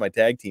yeah, there's my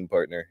tag team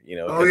partner, you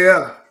know. Oh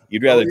yeah.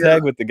 You'd rather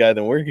tag with the guy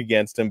than work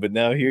against him, but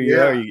now here you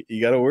are,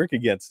 you got to work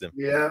against him.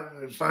 Yeah,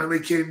 it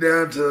finally came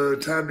down to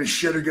time to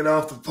shit or get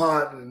off the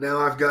pot, and now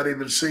I've got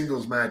him in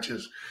singles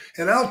matches.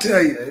 And I'll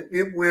tell you,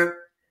 it went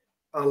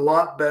a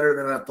lot better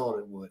than I thought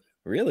it would.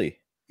 Really?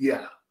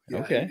 Yeah.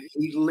 Okay.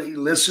 He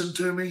listened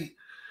to me.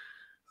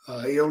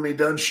 He only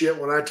done shit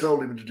when I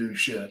told him to do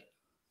shit,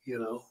 you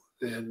know.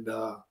 And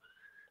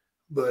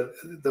but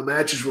the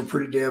matches were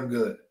pretty damn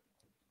good.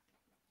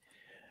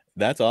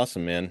 That's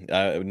awesome, man.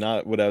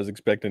 Not what I was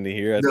expecting to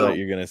hear. I thought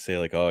you were gonna say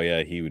like, "Oh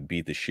yeah, he would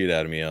beat the shit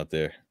out of me out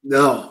there."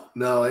 No.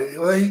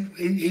 Well,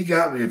 he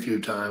got me a few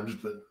times,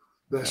 but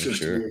that's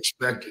just to be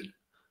expected.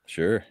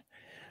 Sure.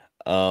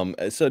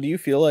 So do you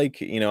feel like,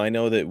 you know, I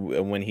know that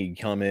when he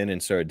come in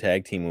and started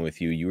tag teaming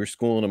with you, you were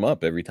schooling him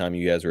up every time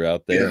you guys were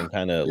out there and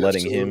kind of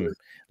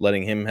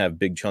letting him have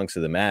big chunks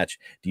of the match.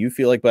 Do you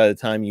feel like by the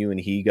time you and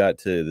he got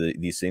to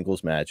these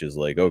singles matches,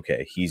 like,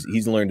 okay,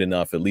 he's learned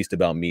enough, at least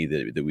about me,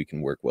 that we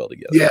can work well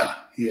together?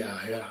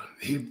 Yeah.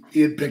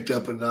 He had picked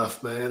up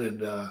enough, man,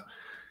 and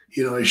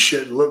you know, his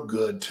shit looked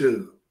good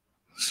too,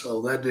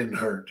 so that didn't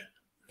hurt.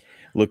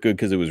 Looked good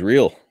because it was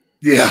real.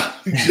 Yeah,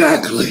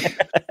 exactly.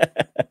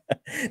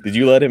 Did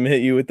you let him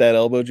hit you with that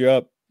elbow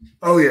drop?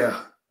 Oh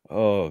yeah.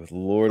 Oh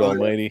Lord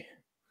Almighty!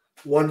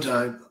 One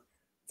time.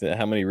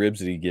 How many ribs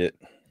did he get?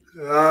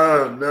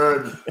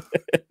 None.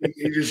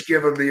 You just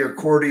give him the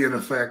accordion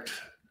effect.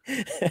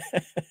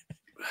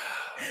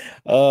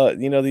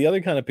 You know, the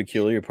other kind of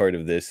peculiar part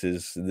of this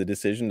is the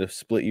decision to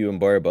split you and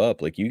Barb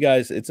up. Like, you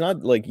guys, it's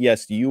not like,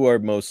 yes, you are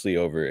mostly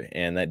over,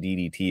 and that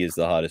DDT is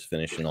the hottest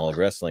finish in all of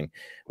wrestling,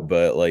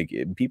 but like,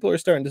 people are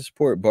starting to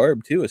support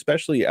Barb too,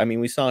 especially, I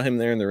mean, we saw him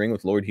there in the ring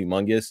with Lord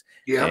Humongous,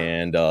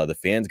 and the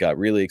fans got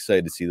really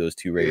excited to see those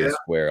two ready to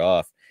square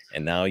off,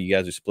 and now you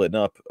guys are splitting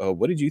up.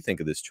 What did you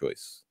think of this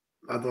choice?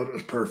 I thought it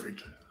was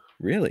perfect.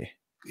 Really?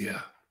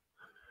 Yeah.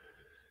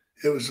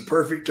 It was the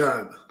perfect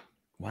time.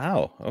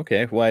 Wow.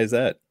 Okay. Why is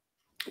that?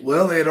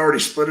 Well, they had already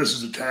split us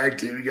as a tag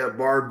team. You got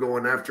Barb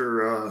going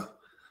after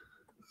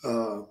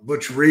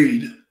Butch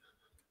Reed.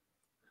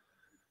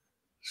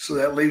 So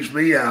that leaves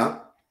me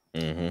out.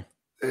 And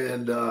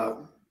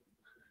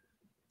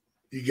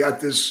you got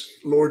this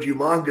Lord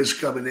Humongous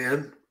coming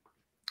in.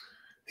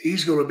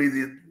 he's going to be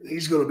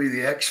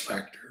the X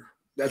factor.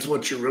 That's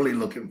what you're really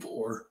looking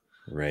for.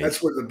 Right.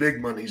 That's where the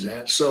big money's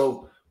at.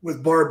 So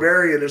with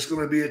Barbarian, it's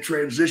going to be a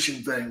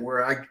transition thing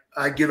where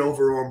I get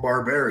over on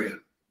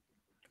Barbarian.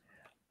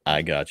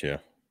 I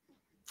gotcha.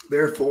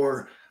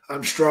 Therefore,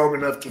 I'm strong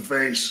enough to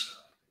face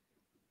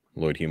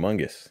Lord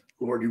Humongous.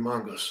 Lord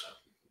Humongous.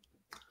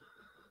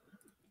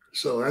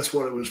 So that's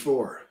what it was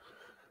for.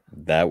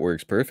 That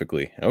works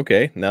perfectly.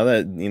 Okay. Now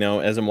that,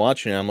 as I'm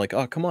watching it, I'm like,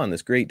 oh, come on,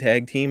 this great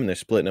tag team, and they're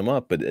splitting them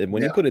up. But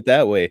when you put it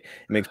that way, it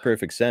makes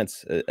perfect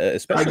sense.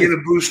 Especially, I get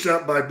a boost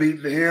up by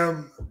beating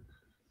him.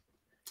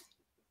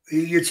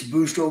 He gets a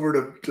boost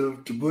over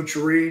to Butch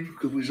Reed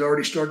because we've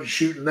already started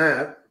shooting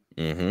that.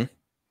 Mm-hmm.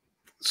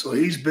 So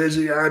he's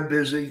busy, I'm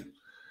busy,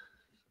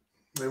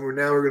 and we're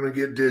going to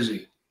get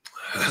dizzy.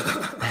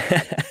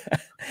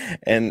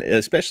 And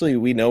especially,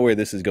 we know where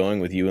this is going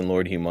with you and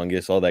Lord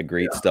Humongous, all that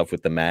great stuff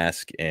with the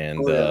mask, and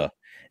so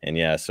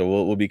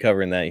we'll be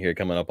covering that here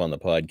coming up on the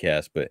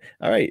podcast. But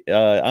all right,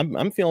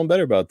 I'm feeling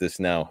better about this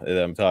now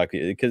that I'm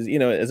talking, because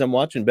as I'm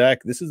watching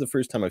back, this is the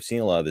first time I've seen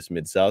a lot of this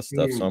Mid-South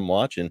stuff. So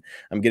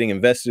I'm getting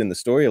invested in the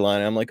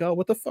storyline. I'm like, oh,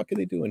 what the fuck are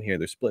they doing here?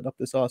 They're splitting up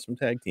this awesome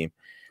tag team.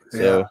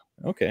 So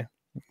okay,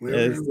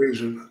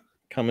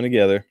 coming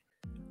together.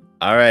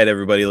 All right,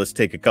 everybody, let's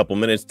take a couple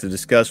minutes to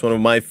discuss one of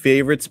my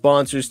favorite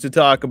sponsors to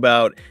talk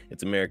about.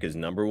 It's America's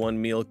 #1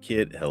 meal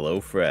kit,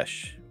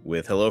 HelloFresh.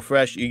 With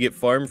HelloFresh, you get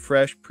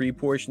farm-fresh,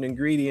 pre-portioned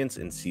ingredients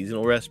and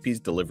seasonal recipes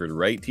delivered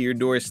right to your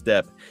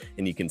doorstep,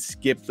 and you can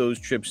skip those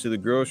trips to the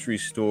grocery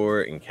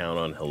store and count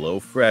on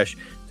HelloFresh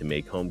to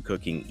make home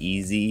cooking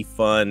easy,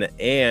 fun,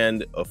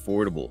 and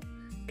affordable.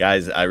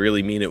 Guys, I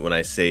really mean it when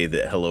I say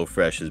that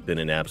HelloFresh has been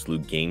an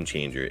absolute game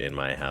changer in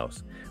my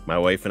house. My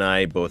wife and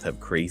I both have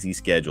crazy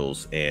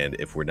schedules, and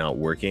if we're not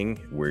working,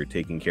 we're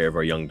taking care of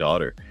our young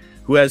daughter.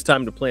 Who has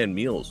time to plan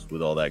meals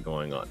with all that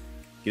going on?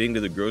 Getting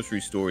to the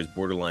grocery store is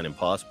borderline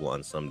impossible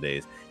on some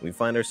days, and we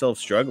find ourselves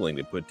struggling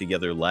to put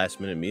together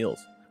last-minute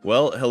meals.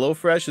 Well,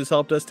 HelloFresh has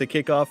helped us to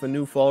kick off a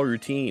new fall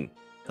routine.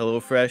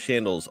 HelloFresh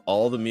handles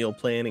all the meal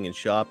planning and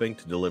shopping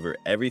to deliver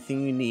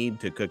everything you need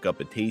to cook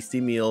up a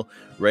tasty meal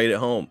right at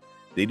home.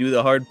 They do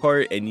the hard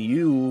part, and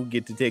you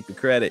get to take the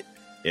credit.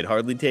 It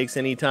hardly takes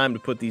any time to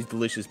put these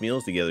delicious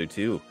meals together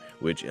too,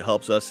 which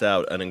helps us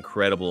out an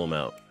incredible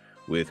amount.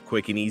 With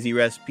quick and easy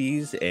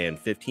recipes and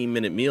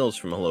 15-minute meals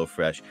from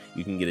HelloFresh,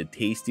 you can get a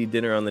tasty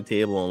dinner on the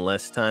table in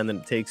less time than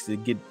it takes to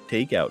get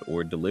takeout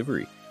or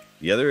delivery.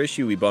 The other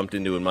issue we bumped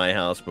into in my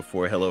house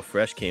before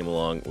HelloFresh came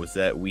along was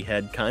that we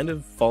had kind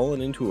of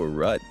fallen into a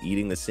rut,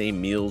 eating the same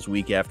meals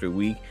week after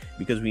week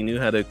because we knew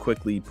how to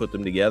quickly put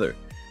them together.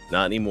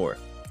 Not anymore.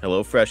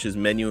 HelloFresh's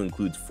menu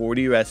includes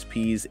 40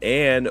 recipes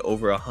and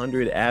over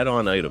 100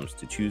 add-on items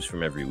to choose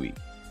from every week.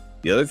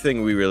 The other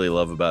thing we really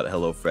love about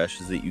HelloFresh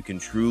is that you can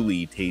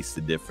truly taste the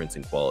difference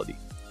in quality.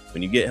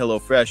 When you get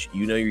HelloFresh,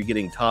 you know you're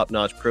getting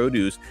top-notch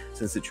produce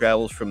since it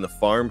travels from the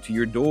farm to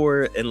your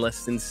door in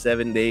less than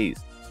 7 days.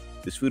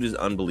 This food is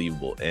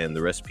unbelievable, and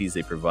the recipes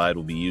they provide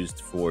will be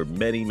used for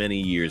many, many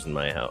years in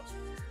my house.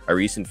 Our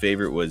recent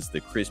favorite was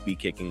the crispy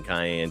kicking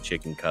cayenne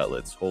chicken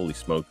cutlets. Holy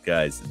smoke,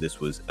 guys, this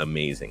was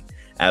amazing.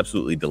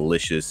 Absolutely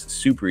delicious,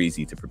 super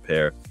easy to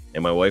prepare,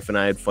 and my wife and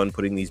I had fun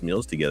putting these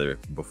meals together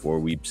before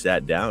we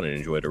sat down and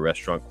enjoyed a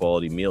restaurant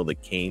quality meal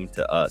that came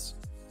to us.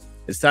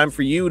 It's time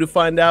for you to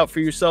find out for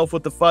yourself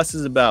what the fuss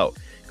is about.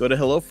 Go to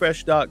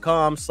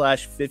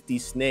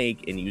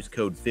HelloFresh.com/50snake and use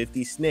code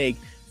 50snake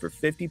for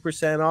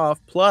 50%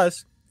 off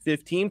plus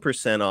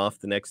 15% off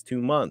the next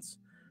 2 months.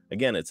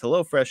 Again, it's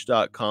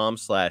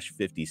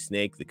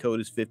HelloFresh.com/50snake. The code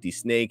is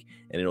 50snake,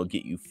 and it'll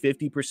get you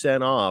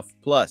 50% off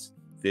plus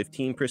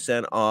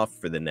 15% off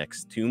for the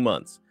next 2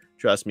 months.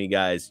 Trust me,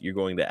 guys, you're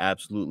going to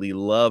absolutely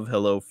love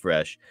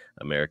HelloFresh,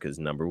 America's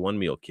 #1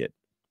 meal kit.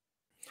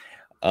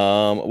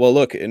 Well,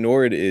 look,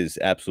 Nord is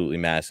absolutely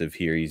massive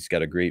here. He's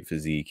got a great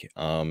physique.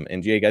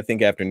 And Jake, I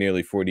think after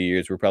nearly 40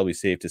 years, we're probably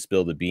safe to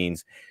spill the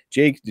beans.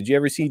 Jake, did you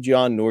ever see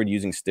John Nord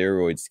using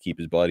steroids to keep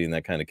his body in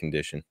that kind of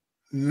condition?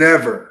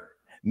 Never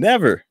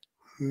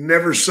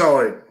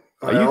saw it.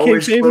 I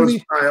always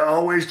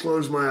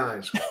close my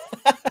eyes.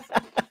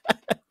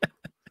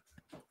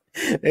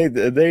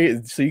 Hey,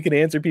 so you can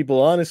answer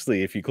people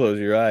honestly if you close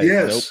your eyes.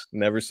 Yes. Nope,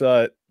 never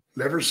saw it.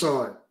 Never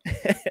saw it.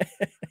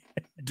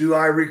 Do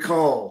I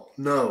recall?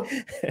 No.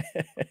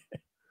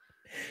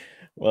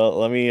 Well,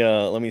 let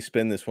me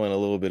spin this one a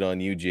little bit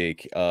on you,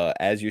 Jake.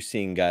 As you're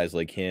seeing guys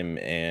like him,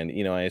 and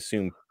I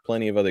assume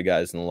plenty of other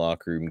guys in the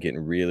locker room getting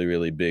really,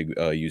 really big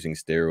using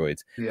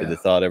steroids. Yeah. Did the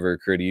thought ever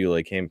occur to you,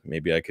 like, hey,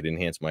 maybe I could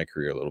enhance my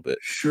career a little bit?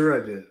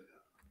 Sure, I did.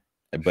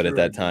 But at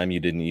that time, you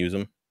didn't use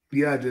them?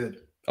 Yeah, I did.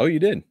 Oh, you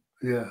did?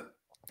 Yeah.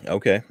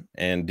 Okay.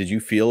 And did you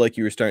feel like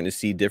you were starting to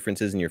see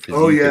differences in your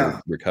physique? Oh, yeah.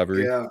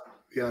 Recovery? Yeah.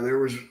 Yeah, there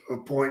was a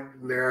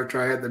point there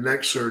after I had the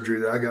neck surgery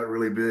that I got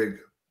really big.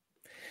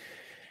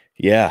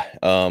 Yeah.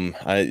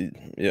 I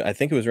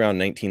think it was around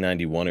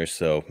 1991 or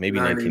so, maybe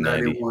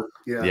 1990.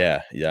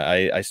 Yeah.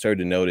 Yeah. I started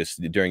to notice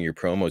during your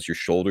promos, your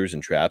shoulders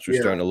and traps were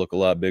starting to look a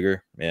lot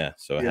bigger. Yeah.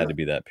 So it had to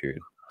be that period.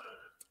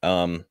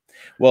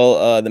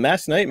 Well, the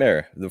Masked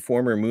Nightmare, the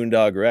former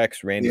Moondog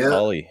Rex, Randy Yeah.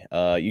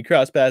 Pauly, you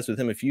crossed paths with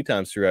him a few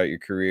times throughout your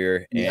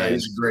career. Yeah, and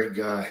he's a great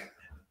guy.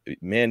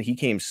 man, he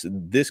came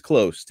this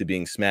close to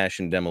being Smash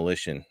and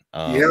Demolition.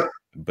 Yep.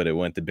 But it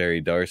went to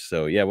Barry Darce.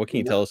 So yeah, what can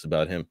you tell us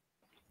about him?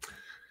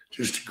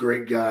 Just a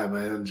great guy,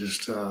 man.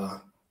 Just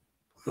well,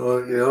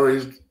 you know,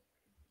 he's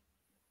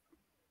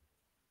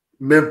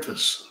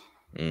Memphis.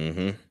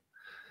 Mm-hmm.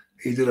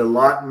 He did a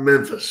lot in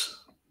Memphis.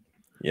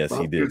 Yes,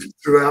 he did.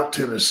 Throughout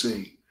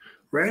Tennessee.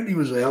 Randy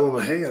was a hell of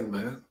a hand,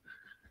 man.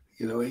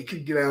 You know, he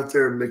could get out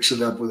there and mix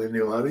it up with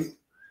anybody.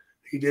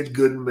 He did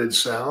good in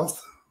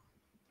Mid-South.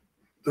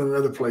 Done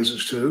other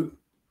places too.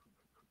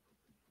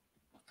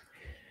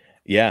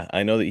 Yeah,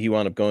 I know that he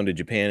wound up going to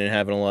Japan and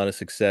having a lot of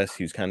success.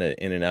 He was kind of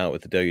in and out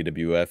with the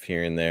WWF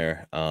here and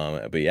there.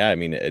 But yeah, I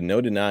mean, no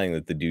denying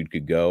that the dude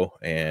could go.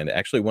 And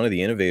actually one of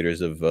the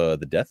innovators of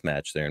the death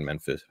match there in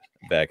Memphis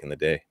back in the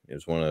day. It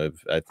was one of,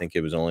 I think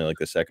it was only like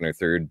the second or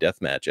third death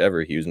match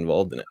ever. He was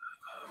involved in it.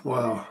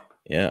 Wow.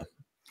 Yeah.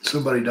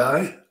 Somebody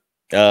die?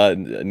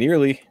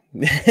 Nearly.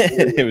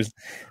 It was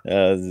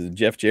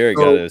Jeff Jarrett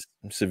got a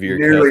severe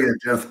nearly cut. a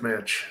death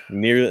match.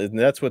 Nearly,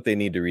 that's what they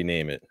need to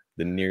rename it.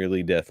 The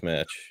Nearly Death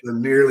Match. The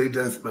Nearly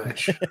Death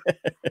Match.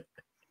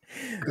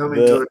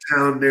 Coming to a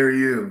town near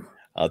you.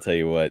 I'll tell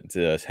you what,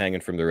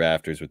 hanging from the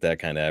rafters with that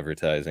kind of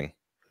advertising.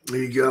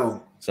 There you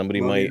go.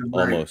 Somebody might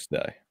almost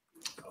die.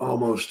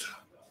 Almost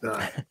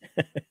die.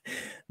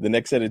 The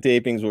next set of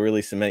tapings will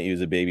really cement you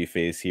as a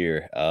babyface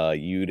here.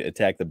 You'd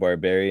attack the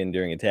Barbarian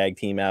during a tag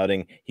team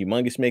outing.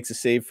 Humongous makes a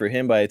save for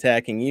him by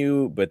attacking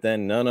you, but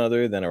then none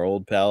other than our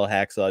old pal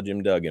Hacksaw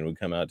Jim Duggan would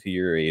come out to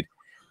your aid.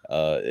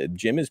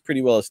 Jim is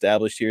pretty well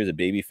established here as a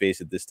babyface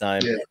at this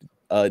time.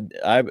 Yeah.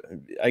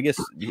 I guess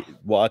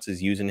Watts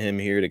is using him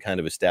here to kind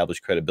of establish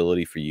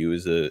credibility for you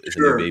as a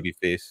new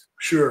babyface.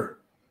 Sure.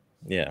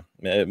 Yeah,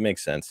 it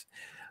makes sense.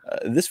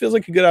 This feels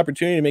like a good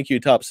opportunity to make you a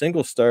top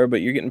single star,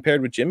 but you're getting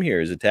paired with Jim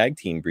here as a tag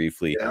team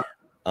briefly. Yeah.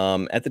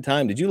 At the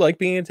time, did you like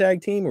being a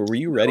tag team, or were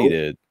you ready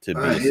to be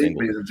I a hate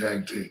single? being a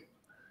tag team.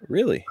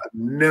 Really? I've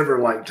never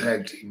liked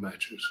tag team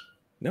matches.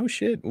 No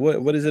shit.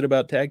 What is it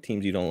about tag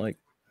teams you don't like?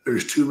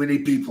 There's too many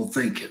people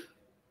thinking.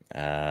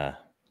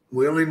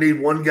 We only need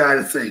one guy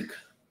to think.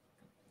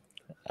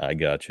 I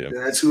got you. And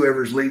that's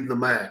whoever's leading the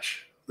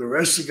match. The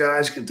rest of the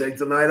guys can take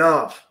the night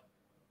off.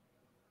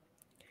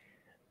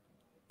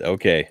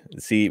 Okay.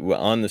 See,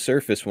 on the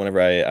surface,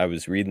 whenever I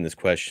was reading this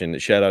question,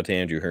 shout out to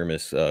Andrew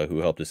Hermes, who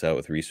helped us out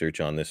with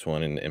research on this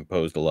one and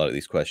posed a lot of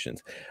these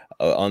questions.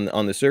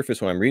 On the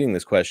surface, when I'm reading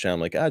this question, I'm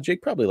like,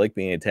 Jake probably liked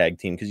being a tag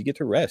team because you get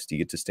to rest. You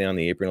get to stay on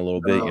the apron a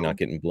little bit. You're not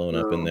getting blown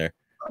up in there.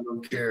 I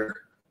don't care.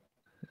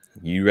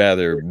 You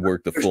rather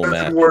work the full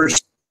match.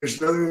 There's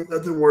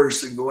nothing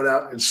worse than going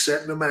out and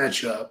setting a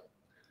match up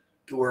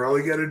to where all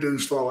you got to do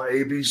is follow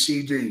A, B,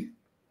 C, D.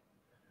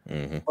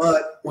 Mm-hmm.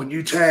 But when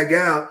you tag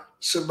out,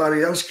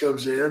 somebody else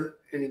comes in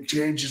and it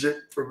changes it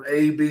from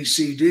A, B,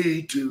 C,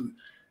 D to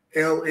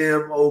L,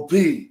 M, O,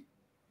 P.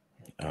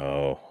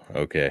 Oh,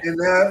 okay. And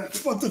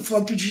what the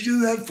fuck did you do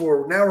that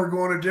for? Now we're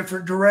going a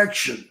different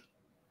direction.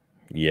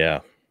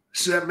 Yeah.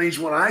 So that means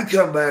when I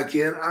come back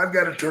in, I've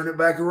got to turn it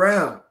back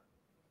around.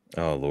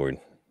 Oh, Lord.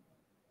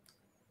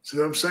 See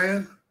what I'm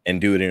saying?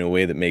 And do it in a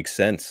way that makes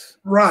sense.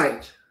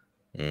 Right.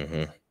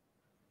 Mm-hmm.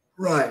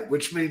 Right,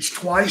 which means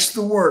twice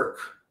the work.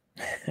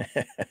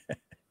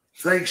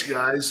 Thanks,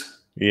 guys.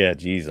 Yeah,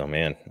 geez, oh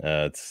man.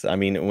 I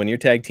mean, when you're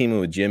tag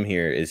teaming with Jim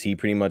here, is he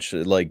pretty much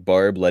like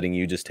Barb, letting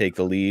you just take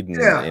the lead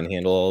and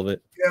handle all of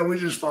it? Yeah, we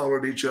just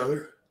followed each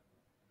other.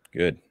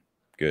 Good.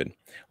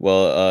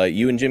 Well,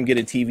 you and Jim get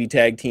a TV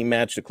tag team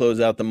match to close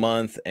out the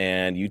month,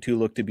 and you two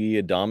look to be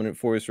a dominant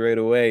force right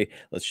away.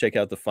 Let's check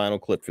out the final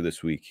clip for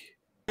this week.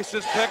 This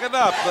is picking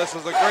up. This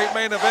is a great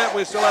main event.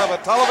 We still have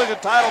a television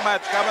title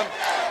match coming.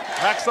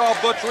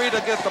 Hacksaw Butch Reed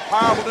against the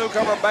powerful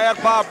newcomer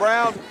Bad Bob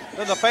Brown.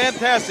 Then the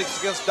Fantastics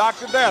against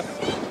Dr. Death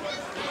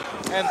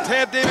and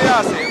Ted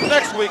DiBiase. And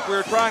next week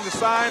we're trying to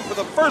sign for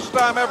the first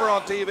time ever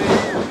on TV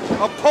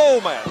a pole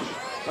match.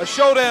 A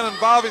showdown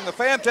involving the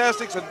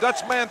Fantastics and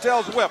Dutch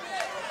Mantel's whip.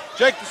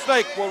 Jake the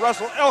Snake will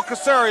wrestle El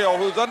Casario,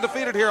 who's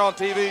undefeated here on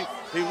TV.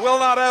 He will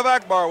not have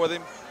Akbar with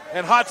him.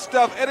 And Hot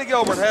Stuff Eddie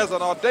Gilbert has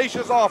an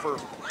audacious offer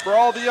for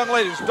all the young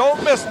ladies.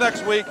 Don't miss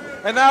next week.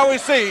 And now we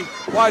see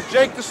why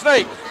Jake the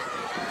Snake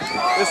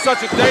is such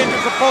a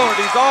dangerous opponent.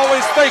 He's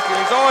always thinking.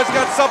 He's always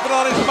got something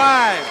on his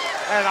mind.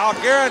 And I'll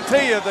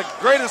guarantee you the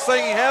greatest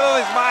thing he had on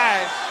his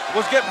mind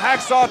was getting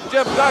Hacksaw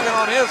Jim Duggan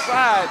on his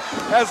side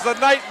as the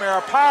Nightmare,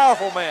 a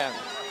powerful man.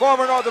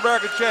 Former North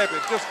American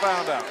champion, just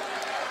found out.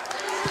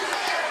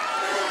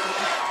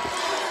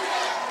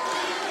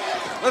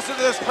 Listen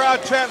to this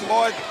crowd chanting,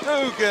 boy.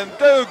 Dugan,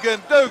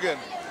 Dugan, Dugan.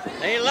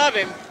 They love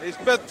him. He's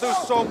been through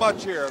so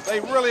much here.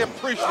 They really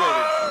appreciate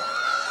him.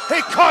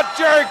 He caught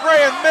Jerry Gray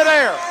in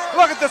midair.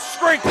 Look at the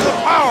strength and the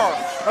power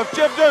of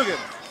Jim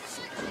Dugan.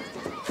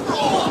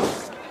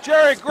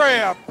 Jerry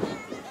Graham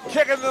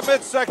kicking in the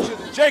midsection.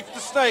 Jake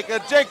the Snake.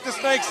 And Jake the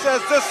Snake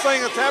says this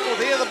thing that's happened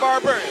with he and the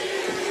Barbarian.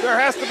 There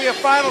has to be a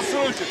final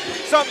solution.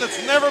 Something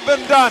that's never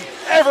been done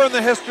ever in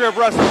the history of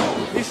wrestling.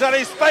 He said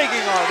he's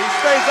faking on it. He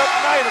stays up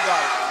night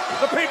about it.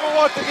 The people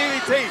want the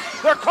DDT.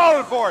 They're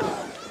calling for it.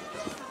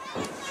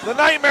 The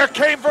Nightmare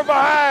came from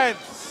behind.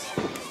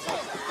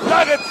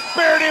 Duggan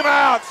speared him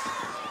out.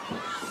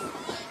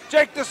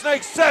 Jake the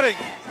Snake setting.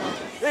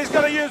 He's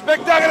going to use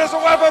Big Duggan as a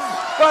weapon,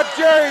 but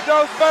Jerry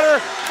knows better.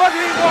 But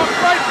he walked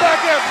right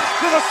back in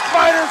to the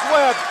spider's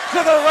web, to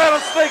the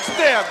rattlesnake's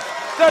den.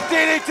 The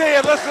DDT,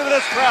 and listen to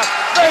this crowd.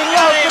 They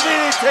love the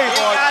DDT, boys.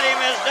 He got him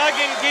as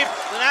Duggan keeps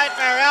the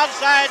Nightmare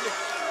outside.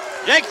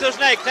 Jake the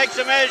Snake takes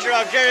a measure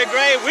of Jerry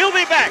Gray. We'll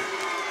be back.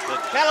 The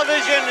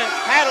television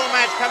title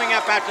match coming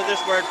up after this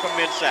word from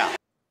Mid-South.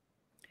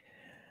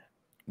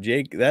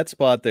 Jake, that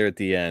spot there at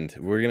the end,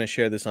 we're going to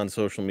share this on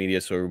social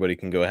media so everybody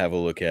can go have a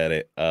look at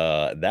it.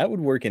 That would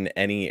work in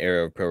any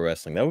era of pro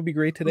wrestling. That would be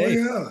great today.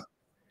 Oh,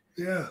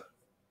 yeah.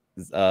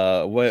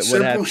 What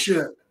Simple happened?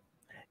 shit.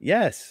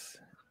 Yes.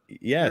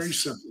 Very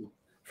simple.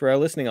 For our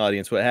listening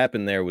audience, what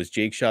happened there was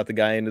Jake shot the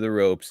guy into the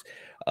ropes.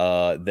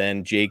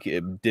 Then Jake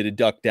did a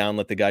duck down,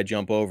 let the guy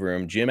jump over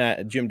him. Jim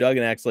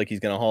Duggan acts like he's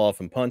going to haul off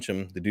and punch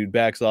him. The dude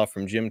backs off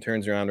from Jim,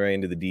 turns around right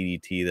into the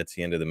DDT. That's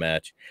the end of the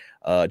match.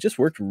 Just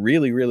worked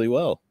really, really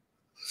well.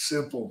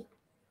 Simple.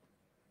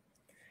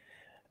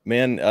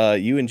 Man,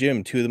 you and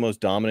Jim, two of the most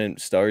dominant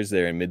stars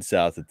there in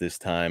Mid-South at this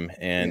time.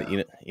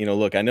 And, you know,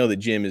 look, I know that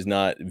Jim is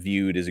not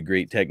viewed as a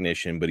great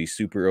technician, but he's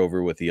super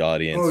over with the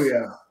audience. Oh,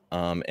 yeah.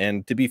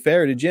 And to be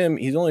fair to Jim,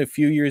 he's only a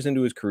few years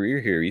into his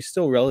career here. He's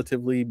still a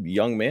relatively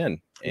young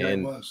man.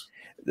 And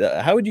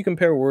how would you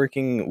compare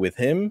working with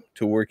him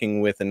to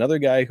working with another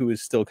guy who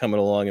is still coming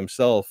along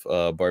himself,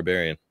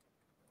 Barbarian?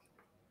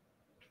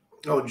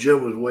 Oh,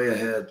 Jim was way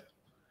ahead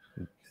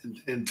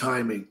in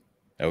timing.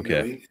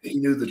 Okay. You know, he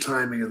knew the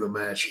timing of the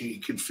match. He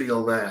could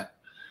feel that.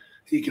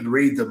 He could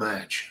read the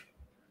match.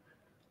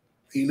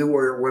 He knew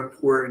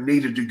where it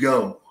needed to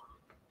go.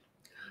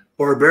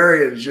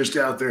 Barbarian is just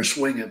out there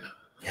swinging.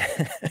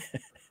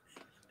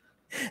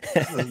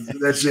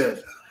 That's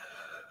it.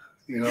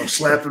 You know,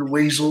 slapping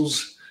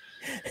weasels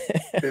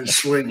and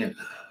swinging.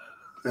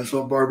 That's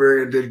what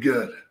Barbarian did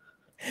good.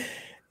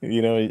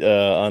 You know,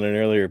 on an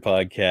earlier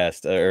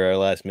podcast or our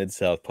last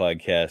Mid-South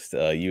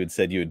podcast, you had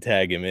said you would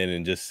tag him in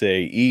and just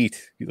say,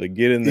 eat. Like,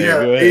 get in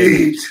there. Go ahead.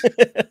 Eat.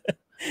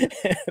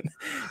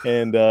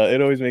 and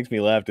it always makes me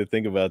laugh to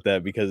think about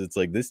that because it's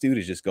like this dude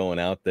is just going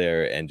out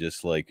there and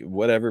just like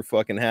whatever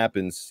fucking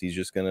happens, he's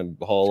just going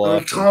to haul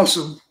off. Toss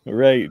him.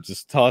 Right.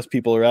 Just toss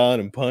people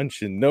around and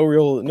punch and no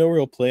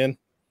real plan.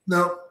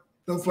 No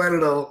plan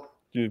at all.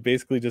 Dude,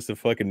 basically just a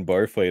fucking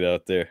bar fight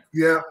out there.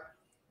 Yeah.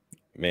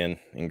 Man,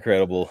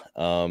 incredible.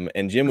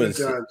 And Jim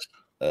was,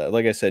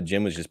 like I said,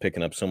 Jim was just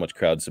picking up so much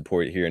crowd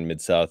support here in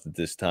Mid-South at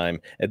this time.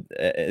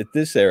 At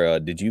this era,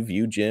 did you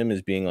view Jim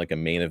as being like a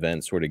main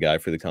event sort of guy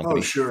for the company?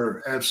 Oh,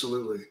 sure.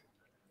 Absolutely.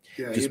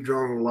 Yeah, he'd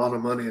drawn a lot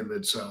of money in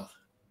Mid-South.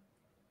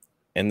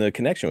 And the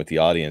connection with the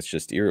audience,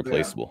 just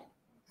irreplaceable.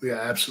 Yeah,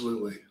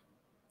 absolutely.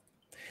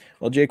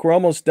 Well, Jake, we're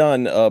almost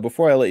done.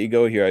 Before I let you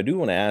go here, I do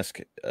want to ask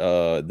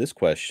this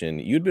question.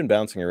 You'd been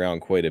bouncing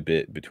around quite a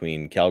bit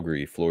between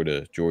Calgary,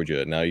 Florida,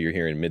 Georgia. Now you're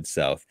here in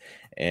Mid-South.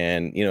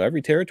 And, you know,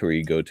 every territory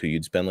you go to,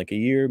 you'd spend like a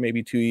year,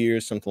 maybe 2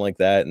 years, something like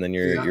that. And then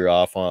you're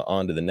off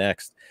on to the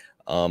next.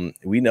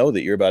 We know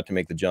that you're about to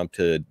make the jump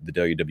to the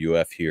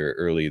WWF here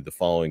early the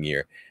following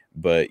year.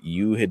 But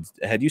you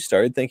had you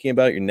started thinking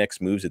about your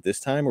next moves at this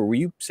time, or were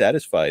you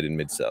satisfied in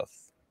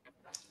Mid-South?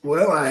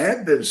 Well, I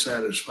had been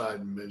satisfied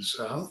in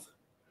Mid-South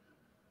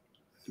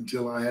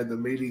until I had the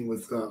meeting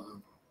with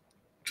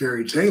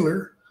Terry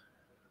Taylor,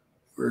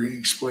 where he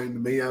explained to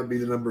me I'd be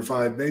the number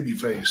 5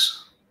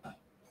 babyface,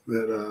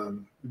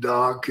 that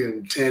Doc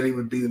and Teddy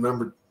would be the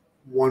number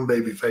 1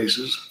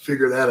 babyfaces.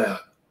 Figure that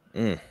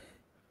out.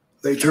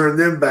 They turned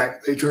them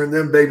back. They turned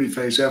them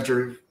babyface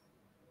after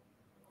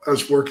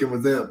us working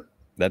with them.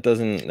 That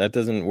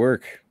doesn't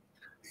work.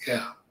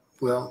 Yeah.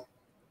 Well,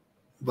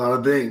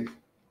 bada bing.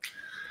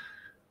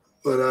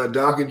 But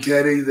Doc and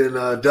Teddy, then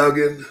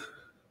Duggan,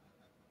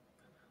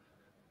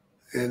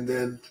 and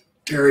then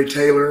Terry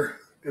Taylor,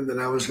 and then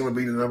I was going to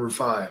be the number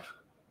 5.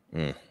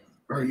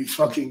 Are you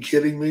fucking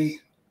kidding me?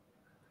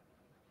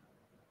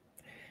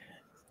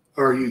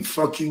 Are you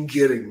fucking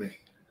kidding me?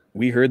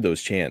 We heard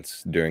those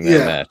chants during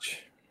that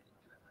match.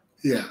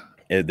 Yeah.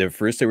 At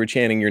first, they were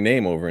chanting your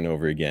name over and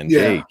over again,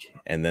 Jake,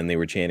 and then they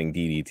were chanting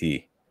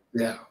DDT.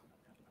 Yeah.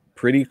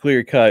 Pretty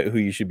clear cut who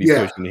you should be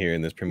pushing here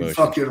in this promotion.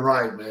 You're fucking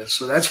right, man.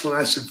 So that's when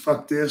I said,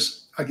 fuck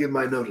this. I give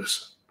my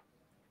notice.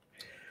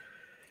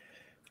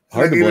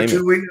 I gave a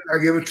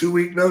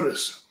 2-week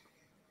notice.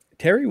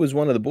 Terry was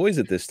one of the boys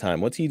at this time.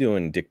 What's he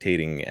doing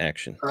dictating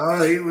action?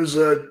 He was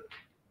a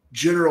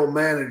general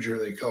manager,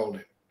 they called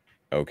him.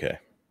 Okay.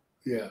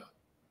 Yeah.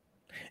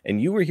 And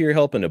you were here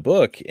helping a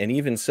book, and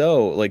even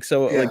so,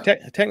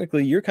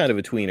 technically you're kind of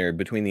a tweener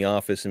between the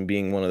office and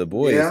being one of the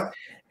boys. Yeah.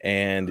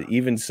 And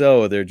even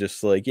so, they're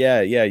just like,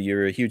 yeah,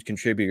 you're a huge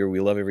contributor.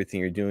 We love everything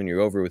you're doing.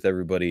 You're over with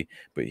everybody,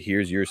 but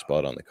here's your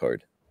spot on the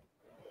card.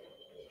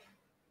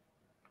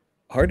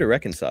 Hard to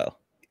reconcile.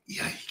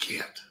 Yeah, you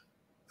can't.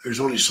 There's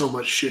only so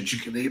much shit you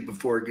can eat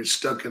before it gets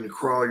stuck in the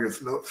crawl of your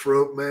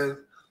throat, man.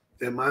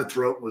 and my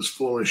throat was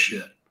full of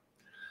shit.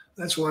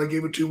 That's why I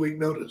gave a 2-week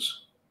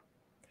notice.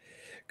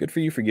 Good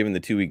for you for giving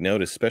the 2-week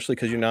notice, especially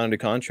because you're not under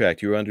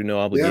contract. You were under no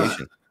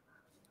obligation.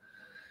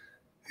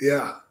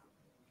 Yeah.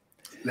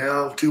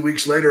 Now, 2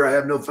 weeks later, I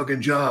have no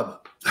fucking job.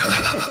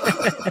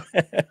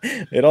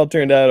 It all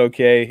turned out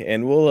okay,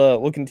 and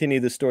we'll continue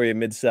the story of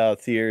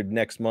Mid-South here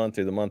next month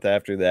or the month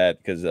after that,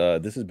 because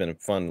this has been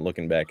fun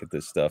looking back at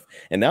this stuff.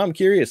 And now I'm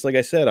curious. Like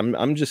I said,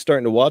 I'm just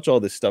starting to watch all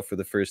this stuff for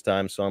the first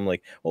time, so I'm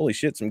like, holy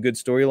shit, some good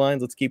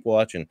storylines. Let's keep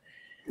watching.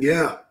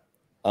 Yeah.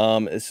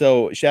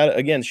 So shout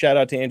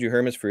out to Andrew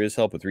Hermes for his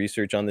help with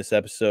research on this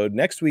episode.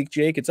 Next week,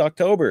 Jake, it's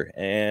October,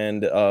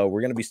 and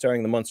we're going to be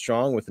starting the month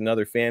strong with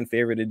another fan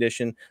favorite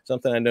edition,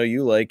 something I know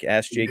you like,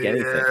 Ask Jake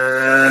Anything.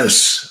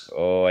 Yes.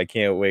 Oh, I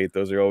can't wait.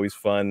 Those are always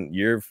fun.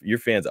 Your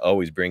fans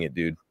always bring it,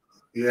 dude.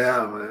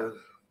 Yeah, man.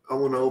 I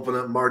want to open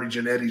up Marty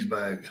Jannetty's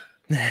bag.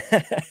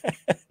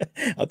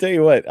 I'll tell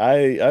you what,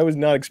 I was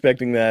not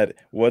expecting that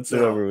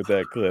whatsoever with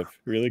that clip.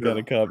 Really kind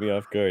of caught me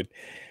off guard.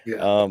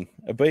 Yeah.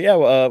 But yeah,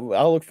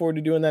 I'll look forward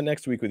to doing that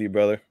next week with you,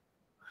 brother.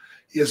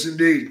 Yes,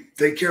 indeed.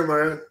 Take care,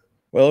 man.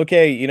 Well,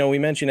 okay, we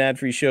mentioned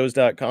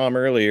adfreeshows.com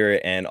earlier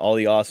and all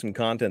the awesome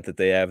content that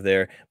they have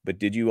there, but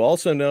did you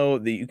also know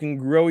that you can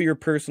grow your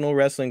personal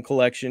wrestling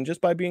collection just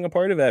by being a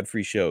part of Ad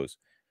Free Shows?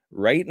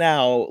 Right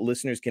now,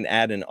 listeners can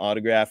add an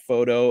autographed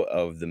photo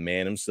of the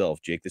man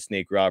himself, Jake the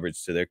Snake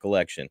Roberts, to their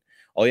collection.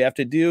 All you have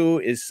to do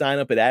is sign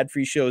up at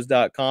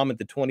adfreeshows.com at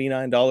the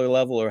 $29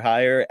 level or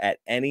higher at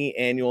any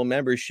annual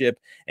membership,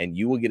 and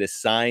you will get a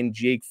signed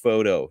Jake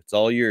photo. It's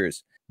all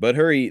yours. But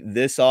hurry,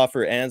 this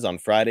offer ends on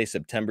Friday,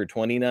 September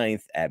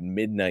 29th at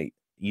midnight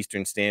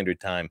Eastern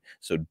Standard Time,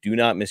 so do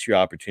not miss your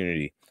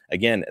opportunity.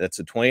 Again, that's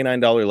a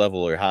 $29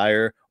 level or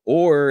higher,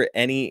 or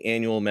any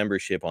annual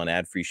membership on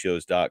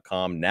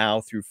adfreeshows.com now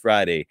through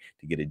Friday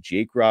to get a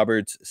Jake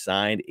Roberts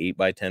signed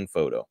 8x10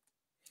 photo.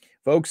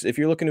 Folks, if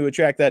you're looking to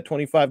attract that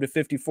 25 to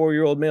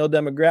 54-year-old male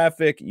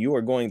demographic, you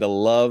are going to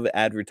love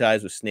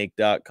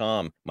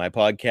advertisewithsnake.com. My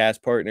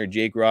podcast partner,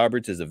 Jake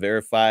Roberts, is a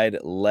verified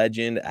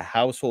legend, a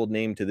household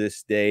name to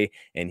this day,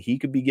 and he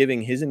could be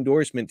giving his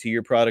endorsement to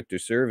your product or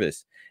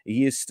service.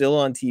 He is still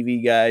on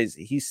TV, guys.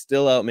 He's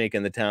still out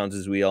making the towns,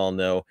 as we all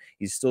know.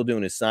 He's still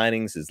doing his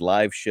signings, his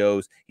live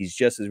shows. He's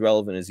just as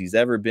relevant as he's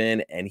ever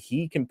been, and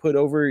he can put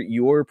over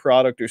your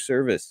product or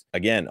service.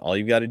 Again, all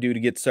you've got to do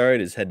to get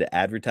started is head to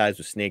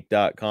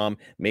advertisewithsnake.com.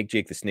 Make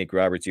Jake the Snake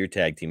Roberts your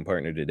tag team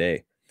partner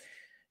today.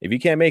 If you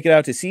can't make it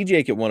out to see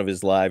Jake at one of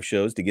his live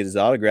shows to get his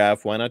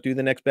autograph, why not do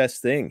the next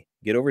best thing?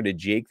 Get over to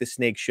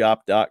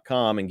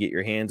jakethesnakeshop.com and get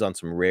your hands on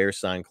some rare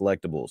signed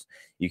collectibles.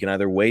 You can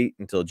either wait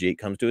until Jake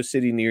comes to a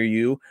city near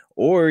you,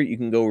 or you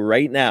can go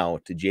right now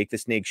to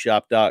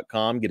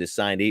jakethesnakeshop.com, get a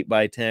signed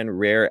 8x10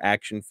 rare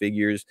action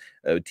figures,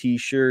 a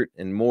t-shirt,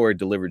 and more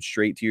delivered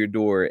straight to your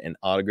door and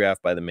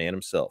autographed by the man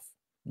himself.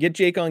 Get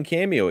Jake on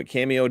Cameo at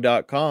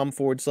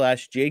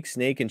cameo.com/Jake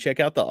Snake and check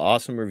out the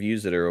awesome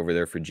reviews that are over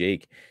there for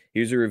Jake.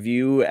 Here's a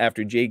review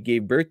after Jake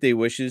gave birthday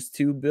wishes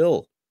to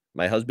Bill.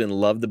 My husband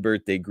loved the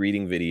birthday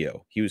greeting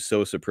video. He was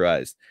so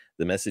surprised.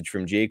 The message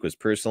from Jake was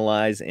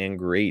personalized and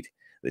great.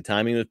 The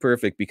timing was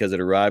perfect because it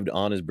arrived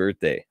on his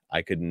birthday.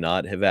 I could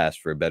not have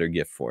asked for a better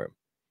gift for him.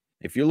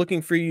 If you're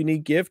looking for a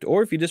unique gift,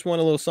 or if you just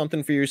want a little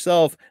something for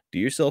yourself, do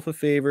yourself a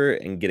favor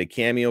and get a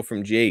cameo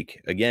from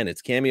Jake. Again,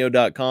 it's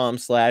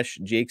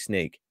cameo.com/Jake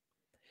Snake.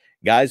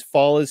 Guys,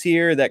 fall is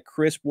here. That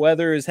crisp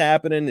weather is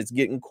happening. It's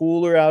getting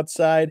cooler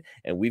outside,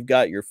 and we've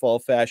got your fall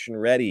fashion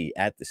ready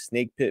at the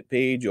Snake Pit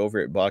page over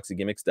at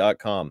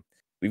boxofgimmicks.com.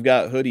 We've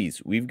got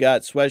hoodies. We've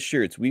got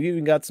sweatshirts. We've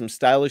even got some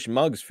stylish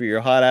mugs for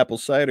your hot apple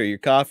cider, your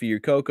coffee, your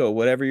cocoa,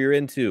 whatever you're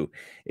into.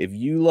 If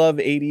you love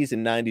 80s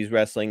and 90s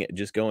wrestling,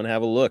 just go and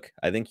have a look.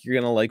 I think you're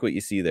going to like what you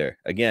see there.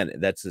 Again,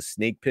 that's the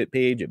Snake Pit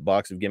page at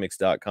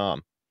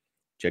boxofgimmicks.com.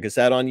 Check us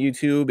out on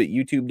YouTube at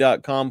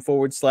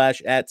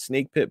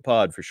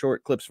youtube.com/@SnakePitPod for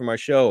short clips from our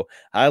show,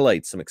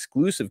 highlights, some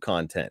exclusive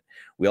content.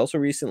 We also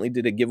recently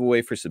did a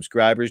giveaway for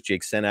subscribers.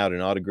 Jake sent out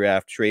an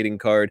autographed trading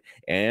card,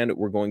 and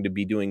we're going to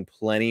be doing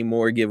plenty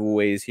more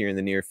giveaways here in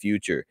the near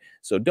future.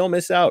 So don't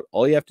miss out.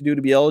 All you have to do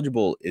to be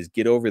eligible is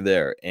get over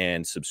there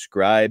and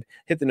subscribe.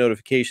 Hit the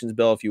notifications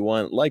bell if you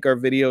want. Like our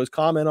videos,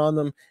 comment on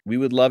them. We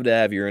would love to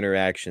have your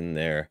interaction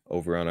there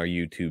over on our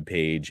YouTube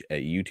page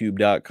at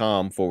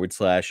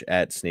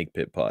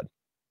youtube.com/@SnakePitPod.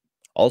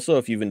 Also,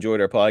 if you've enjoyed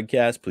our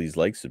podcast, please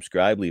like,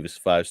 subscribe, leave us a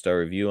 5-star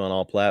review on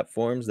all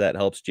platforms. That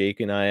helps Jake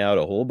and I out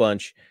a whole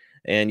bunch.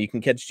 And you can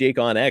catch Jake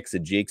on X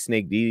at Jake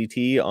Snake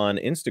DDT, on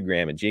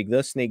Instagram at Jake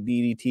the Snake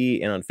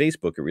DDT, and on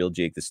Facebook at Real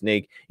Jake the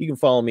Snake. You can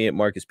follow me at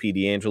Marcus P.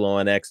 D'Angelo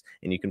on X,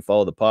 and you can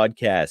follow the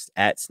podcast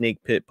at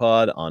Snake Pit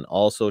Pod on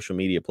all social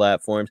media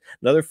platforms.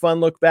 Another fun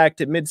look back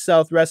to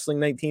Mid-South Wrestling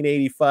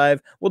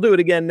 1985. We'll do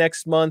it again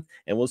next month,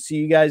 and we'll see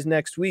you guys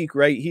next week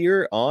right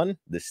here on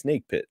the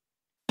Snake Pit.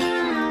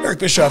 Eric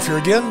Bischoff here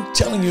again,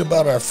 telling you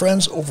about our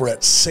friends over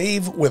at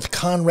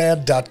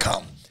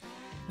SaveWithConrad.com.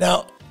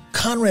 Now,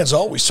 Conrad's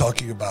always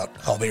talking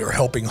about how they are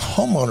helping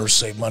homeowners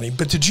save money,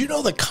 but did you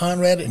know that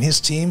Conrad and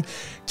his team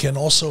can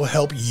also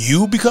help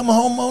you become a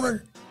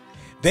homeowner?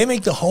 They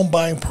make the home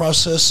buying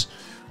process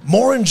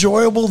more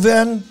enjoyable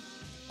than,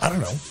 I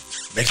don't know,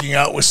 making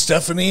out with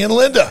Stephanie and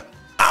Linda.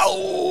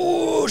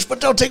 Ouch!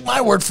 But don't take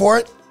my word for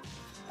it.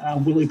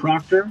 I'm Willie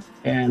Proctor,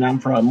 and I'm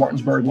from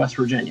Martinsburg, West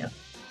Virginia.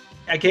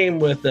 I came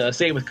with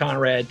Save with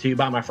Conrad to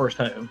buy my first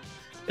home.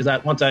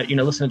 Once I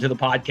listening to the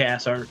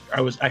podcast,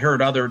 I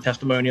heard other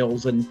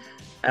testimonials and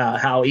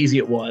how easy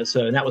it was.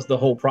 So and that was the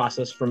whole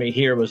process for me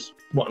here, was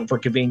wanting for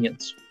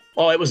convenience.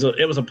 Oh, it was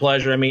a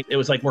pleasure. I mean, it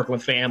was like working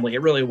with family.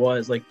 It really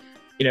was. Like,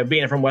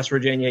 being from West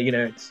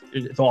Virginia,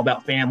 it's all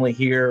about family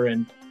here,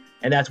 and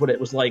that's what it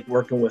was like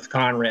working with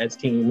Conrad's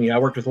team. I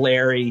worked with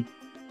Larry,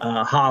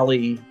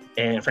 Holly,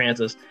 and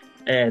Francis,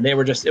 and it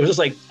was just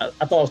like I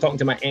thought I was talking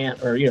to my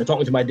aunt or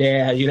talking to my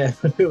dad.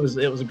 It was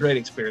a great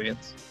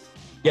experience.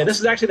 Yeah,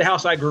 this is actually the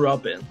house I grew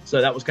up in, so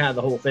that was kind of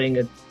the whole thing.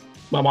 And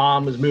my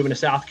mom was moving to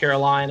South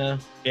Carolina.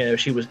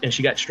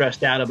 She got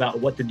stressed out about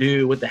what to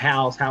do with the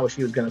house, how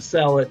she was going to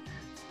sell it,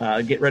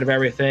 get rid of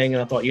everything.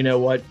 And I thought, you know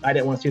what, I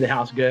didn't want to see the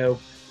house go.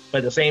 But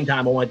at the same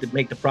time, I wanted to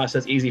make the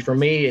process easy for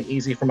me and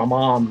easy for my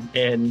mom.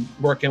 And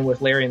working with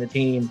Larry and the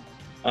team,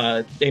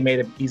 they made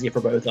it easy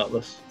for both of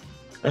us.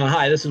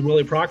 Hi, this is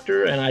Willie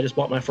Proctor, and I just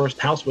bought my first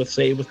house with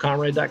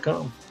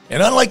SaveWithConrad.com.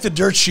 And unlike the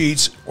dirt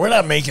sheets, we're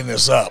not making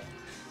this up.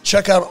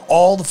 Check out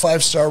all the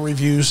 5-star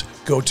reviews.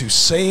 Go to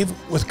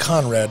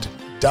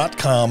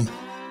SaveWithConrad.com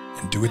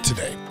and do it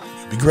today.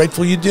 You'll be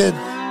grateful you did.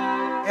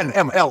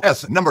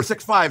 NMLS number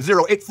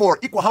 65084,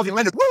 Equal Housing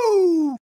Lender. Woo!